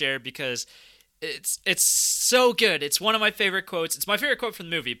excited to share because it's so good. It's one of my favorite quotes. It's my favorite quote from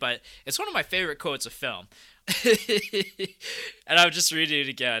the movie, but it's one of my favorite quotes of film. And I'll just read it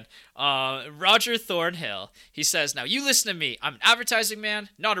again. Roger Thornhill, he says, "Now you listen to me. I'm an advertising man,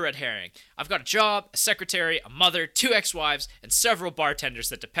 not a red herring. I've got a job, a secretary, a mother, 2 ex-wives, and several bartenders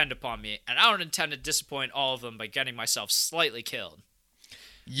that depend upon me, and I don't intend to disappoint all of them by getting myself slightly killed."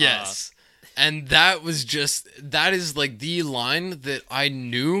 Yes. And that is like the line that I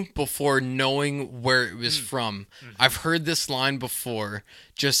knew before knowing where it was from. Mm-hmm. I've heard this line before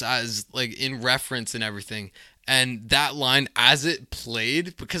just as like in reference and everything. And that line as it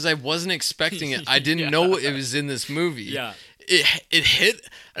played, because I wasn't expecting it, I didn't know it was in this movie. Yeah. It hit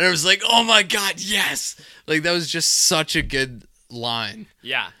and I was like, oh my God, yes. Like that was just such a good line.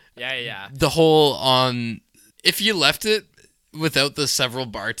 Yeah. The whole if you left it without the several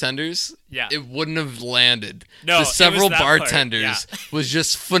bartenders, it wouldn't have landed. No, the several it was that bartenders part. was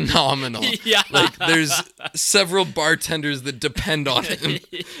just phenomenal. Yeah. Like there's several bartenders that depend on him.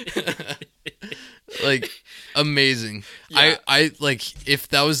 Like amazing. Yeah. I like if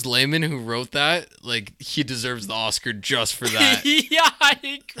that was Lehman who wrote that, like he deserves the Oscar just for that. Yeah, I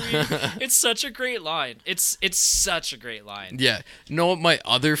agree. It's such a great line. It's such a great line. Yeah. You know what my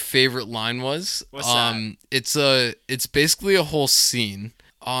other favorite line was? What's that? It's basically a whole scene.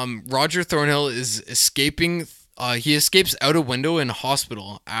 Roger Thornhill is escaping. He escapes out a window in a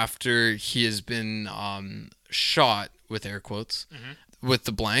hospital after he has been shot with air quotes with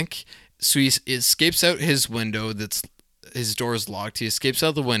the blank. So he escapes out his window. His door is locked. He escapes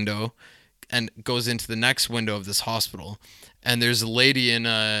out the window and goes into the next window of this hospital. And there's a lady in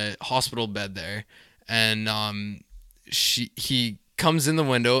a hospital bed there, and he comes in the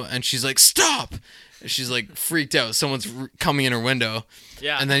window and she's like, "Stop!" She's like freaked out. Someone's coming in her window.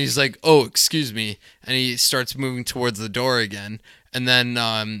 Yeah. And then he's like, "Oh, excuse me," and he starts moving towards the door again. And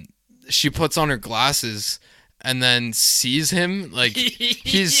then she puts on her glasses and then sees him. Like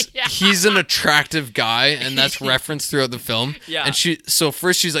he's an attractive guy, and that's referenced throughout the film. Yeah. And so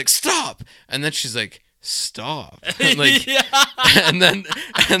first she's like, "Stop," and then she's like, "Stop." Like, and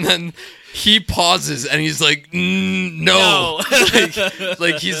then he pauses and he's like, no.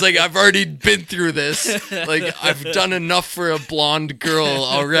 like he's like, "I've already been through this. Like I've done enough for a blonde girl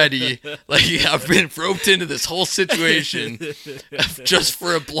already. Like I've been roped into this whole situation just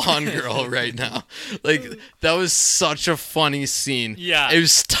for a blonde girl right now." Like that was such a funny scene. Yeah. It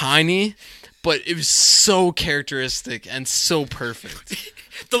was tiny, but it was so characteristic and so perfect.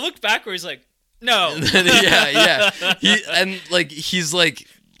 The look back where he's like, "No." yeah. He's like,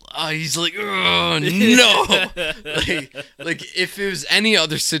 "Oh no!" like if it was any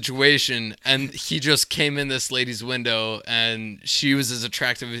other situation, and he just came in this lady's window, and she was as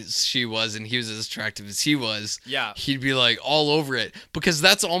attractive as she was, and he was as attractive as he was, he'd be like all over it, because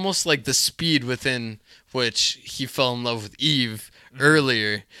that's almost like the speed within which he fell in love with Eve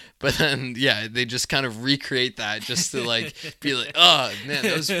earlier. But then they just kind of recreate that just to like be like, "Oh man,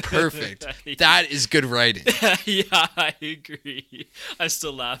 that was perfect. That is good writing." Yeah, I agree. I'm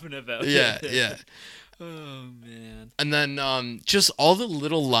still laughing about it. Yeah. Oh man. And then just all the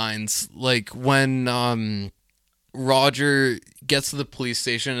little lines, like when Roger gets to the police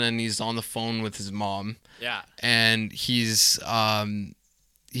station and he's on the phone with his mom. Yeah. And he's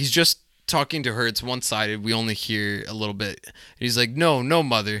just talking to her. It's one-sided. We only hear a little bit. And he's like, no,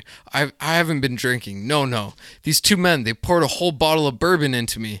 mother, I haven't been drinking. No. These 2 men, they poured a whole bottle of bourbon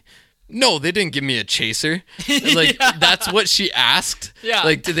into me. No, they didn't give me a chaser. Like that's what she asked. Yeah.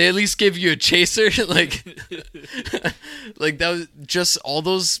 Like, did they at least give you a chaser? Like like that was just all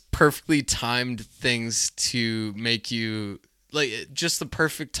those perfectly timed things to make you like just the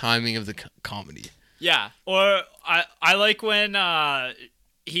perfect timing of the comedy. Yeah. Or I like when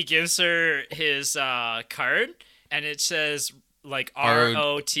he gives her his card and it says like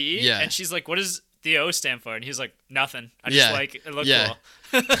ROT, and she's like, "What does the O stand for?" And he's like, "Nothing. I just like it looked cool."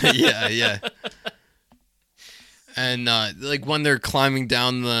 yeah. And like when they're climbing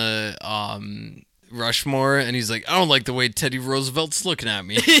down the Rushmore, and he's like, I don't like the way Teddy Roosevelt's looking at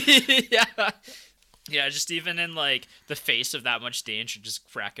me. Yeah. Yeah, just even in like the face of that much danger, just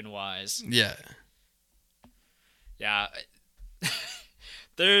cracking wise. Yeah. Yeah.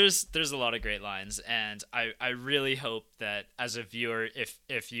 There's a lot of great lines, and I really hope that as a viewer,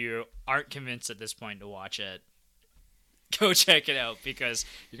 if you aren't convinced at this point to watch it, go check it out, because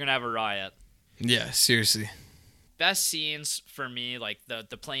you're gonna have a riot. Yeah, seriously. Best scenes for me, like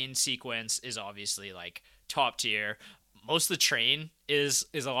the plane sequence is obviously like top tier. Most of the train is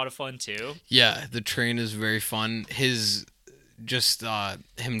a lot of fun too. Yeah, the train is very fun. His just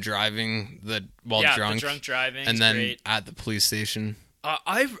him driving while drunk. The drunk driving, and then great. At the police station.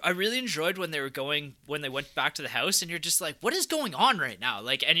 I really enjoyed when they went back to the house, and you're just like, what is going on right now?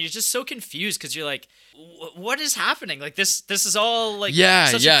 Like, and you're just so confused because you're like, what is happening? Like this is all like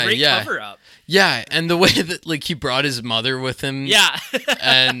such a great cover up. Yeah, and the way that like he brought his mother with him. Yeah,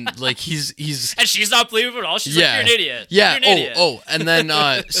 and like he's and she's not believable at all. She's like, you're an idiot. Yeah. You're an idiot. And then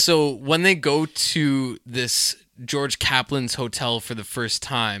so when they go to this George Kaplan's hotel for the first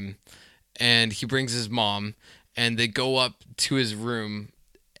time, and he brings his mom. And they go up to his room,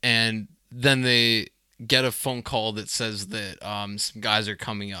 and then they get a phone call that says that some guys are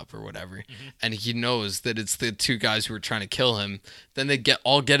coming up or whatever. Mm-hmm. And he knows that it's the two guys who are trying to kill him. Then they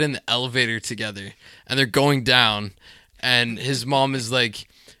all get in the elevator together, and they're going down. And his mom is like,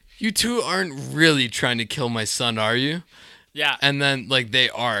 you two aren't really trying to kill my son, are you? Yeah. And then like they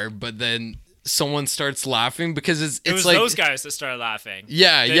are, but then someone starts laughing because it was like those guys that started laughing.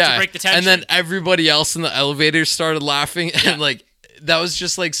 Yeah, to break the tension. And then everybody else in the elevator started laughing, and like that was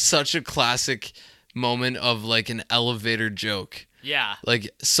just like such a classic moment of like an elevator joke. Yeah. Like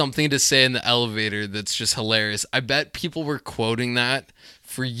something to say in the elevator that's just hilarious. I bet people were quoting that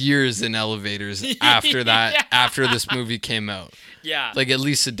for years in elevators after that, yeah. After this movie came out. Yeah. Like at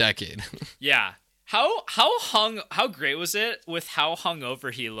least a decade. Yeah. How great was it with how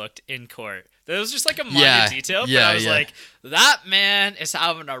hungover he looked in court? That was just like a minor detail, but I was like, that man is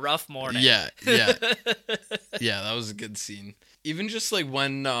having a rough morning. Yeah. Yeah, that was a good scene. Even just like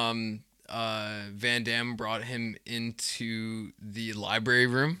when Van Damme brought him into the library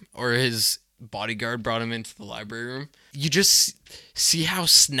room, or his bodyguard brought him into the library room, you just see how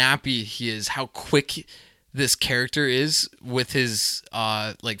snappy he is, how quick this character is with his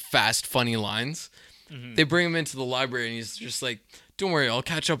like fast, funny lines. Mm-hmm. They bring him into the library, and he's just like, don't worry, I'll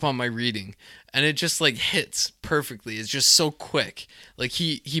catch up on my reading. And it just like hits perfectly. It's just so quick. Like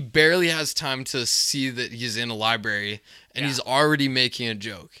he barely has time to see that he's in a library, and he's already making a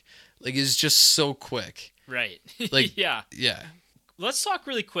joke. Like it's just so quick. Right. Like yeah. Let's talk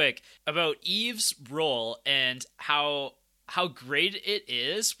really quick about Eve's role and how great it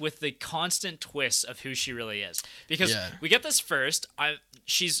is with the constant twists of who she really is. Because we get this first,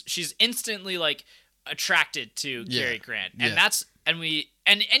 she's instantly like attracted to Cary Grant. And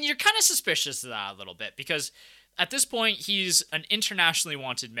and you're kind of suspicious of that a little bit, because at this point he's an internationally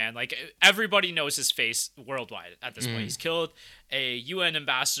wanted man. Like everybody knows his face worldwide at this point. He's killed a UN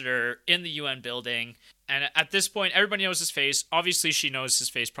ambassador in the UN building. And at this point, everybody knows his face. Obviously, she knows his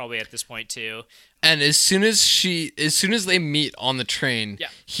face probably at this point too. And as soon as they meet on the train,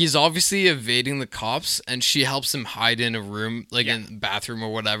 he's obviously evading the cops, and she helps him hide in a room, like in the bathroom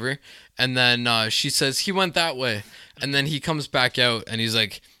or whatever. And then she says he went that way, and then he comes back out, and he's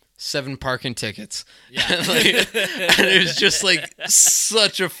like, 7 parking tickets. Yeah, and it was just like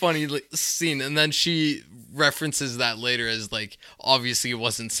such a funny scene. And then she references that later as like, obviously it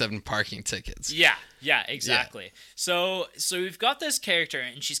wasn't 7 parking tickets. Yeah, exactly. Yeah. So we've got this character,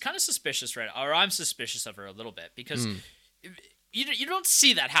 and she's kind of suspicious, right? Or I'm suspicious of her a little bit, because you don't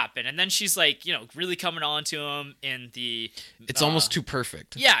see that happen. And then she's like, really coming on to him in the... It's almost too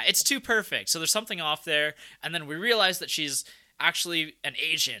perfect. Yeah, it's too perfect. So there's something off there. And then we realize that she's actually an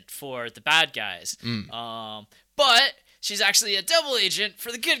agent for the bad guys. But she's actually a double agent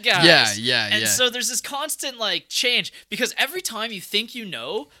for the good guys. Yeah. And so there's this constant like change, because every time you think you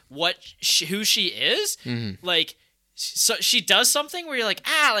know who she is, like, so she does something where you're like,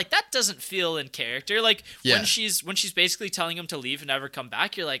 like that doesn't feel in character. Like when she's basically telling him to leave and never come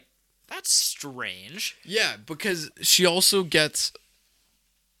back, you're like, that's strange. Yeah, because she also gets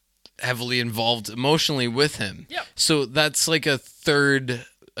heavily involved emotionally with him. Yeah. So that's like a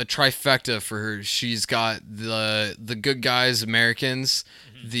trifecta for her. She's got the good guys, Americans,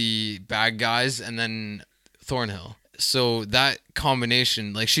 the bad guys, and then Thornhill. So that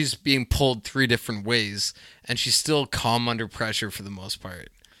combination, like she's being pulled 3 different ways, and she's still calm under pressure for the most part.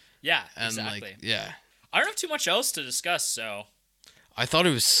 Yeah, and exactly. I don't have too much else to discuss, so. I thought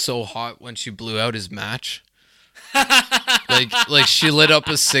it was so hot when she blew out his match. Like she lit up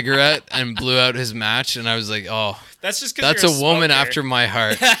a cigarette and blew out his match, and I was like, oh, That's just because that's you're a woman smoker. after my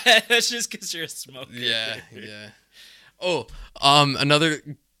heart. That's just because you're a smoker. Yeah. Oh, another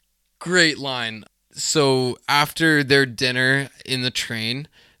great line. So after their dinner in the train,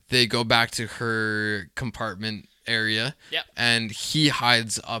 they go back to her compartment area. Yep. And he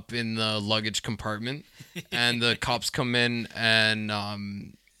hides up in the luggage compartment, and the cops come in,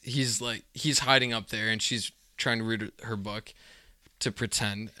 and he's hiding up there, and she's trying to read her book to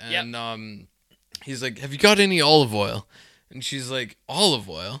pretend, and he's like, "Have you got any olive oil?" And she's like, "Olive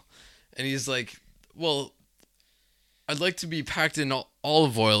oil?" And he's like, "Well, I'd like to be packed in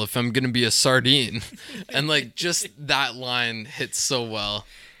olive oil if I'm gonna be a sardine." And like, just that line hits so well.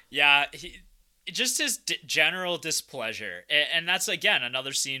 Yeah, just his general displeasure, and that's again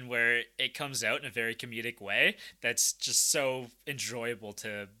another scene where it comes out in a very comedic way that's just so enjoyable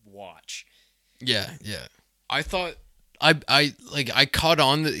to watch. Yeah. I thought I caught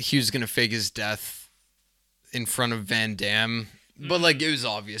on that he was gonna fake his death in front of Van Damme, but like it was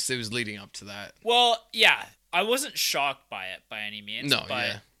obvious. It was leading up to that. Well, yeah, I wasn't shocked by it by any means. No, but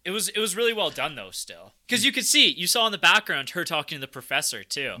yeah. It was really well done though. Still, because you saw in the background her talking to the professor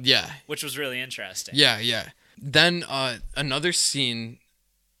too. Yeah, which was really interesting. Yeah. Then another scene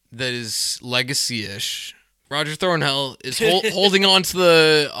that is legacy-ish. Roger Thornhill is holding on to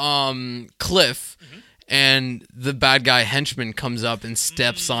the cliff, and the bad guy henchman comes up and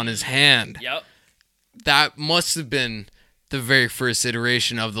steps on his hand. Yep. That must have been the very first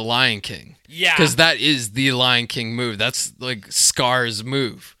iteration of the Lion King. Yeah. Because that is the Lion King move. That's like Scar's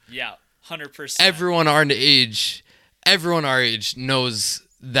move. Yeah, 100%. Everyone our age knows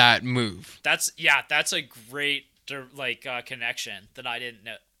that move. That's a great connection that I didn't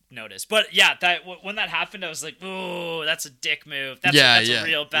notice. But yeah, when that happened, I was like, "Ooh, that's a dick move. That's a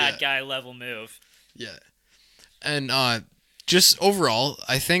real bad guy level move." Yeah. And just overall,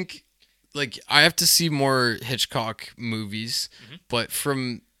 I think like I have to see more Hitchcock movies, but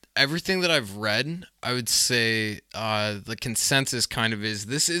from everything that I've read, I would say the consensus kind of is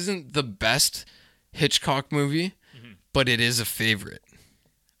this isn't the best Hitchcock movie, but it is a favorite.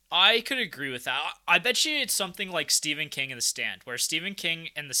 I could agree with that. I bet you it's something like Stephen King and The Stand, where Stephen King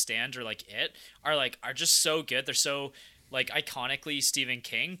and The Stand are just so good. They're so like iconically Stephen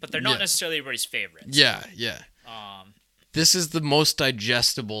King, but they're not necessarily everybody's favorites. Yeah. This is the most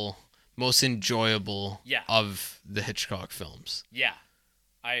digestible, most enjoyable of the Hitchcock films. Yeah,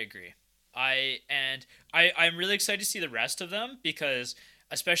 I agree. I'm really excited to see the rest of them because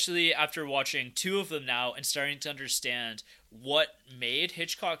especially after watching two of them now and starting to understand what made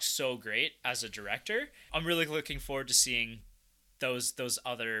Hitchcock so great as a director, I'm really looking forward to seeing those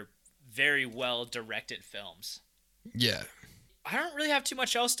other very well directed films. Yeah. I don't really have too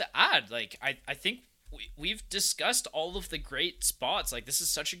much else to add. Like, I think we've discussed all of the great spots. Like, this is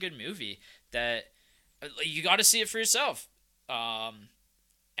such a good movie that you got to see it for yourself.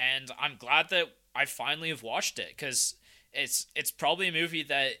 And I'm glad that I finally have watched it because it's probably a movie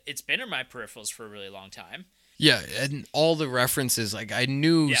that it's been in my peripherals for a really long time. Yeah, and all the references, like I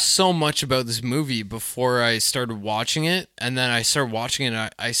knew so much about this movie before I started watching it, and then I started watching it and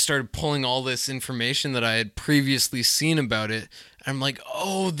I started pulling all this information that I had previously seen about it, and I'm like,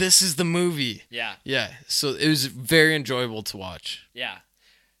 oh, this is the movie. Yeah. Yeah, so it was very enjoyable to watch. Yeah.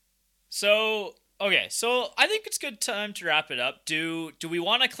 So, okay, so I think it's a good time to wrap it up. Do we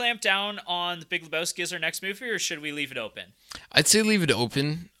want to clamp down on The Big Lebowski as our next movie, or should we leave it open? I'd say leave it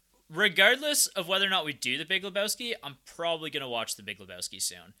open. Regardless of whether or not we do The Big Lebowski, I'm probably going to watch The Big Lebowski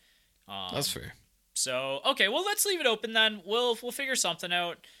soon. That's fair. So, okay, well, let's leave it open then. We'll figure something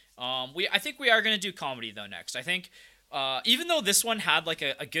out. I think we are going to do comedy, though, next. I think, even though this one had, like,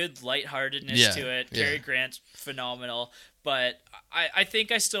 a good lightheartedness to it, Cary Grant's phenomenal, but I think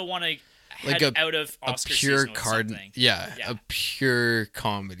I still want to head like out of Oscar season with something. Yeah, a pure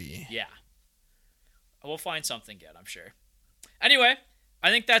comedy. Yeah. We'll find something good, I'm sure. Anyway, I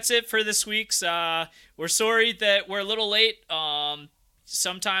think that's it for this week's. We're sorry that we're a little late.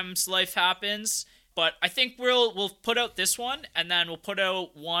 Sometimes life happens, but I think we'll put out this one, and then we'll put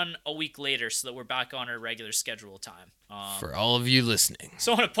out one a week later so that we're back on our regular schedule time. For all of you listening.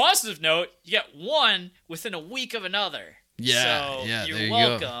 So on a positive note, you get one within a week of another. Yeah, so yeah, you're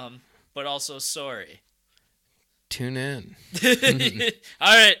welcome, but also sorry. Tune in.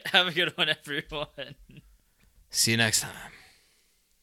 All right, have a good one, everyone. See you next time.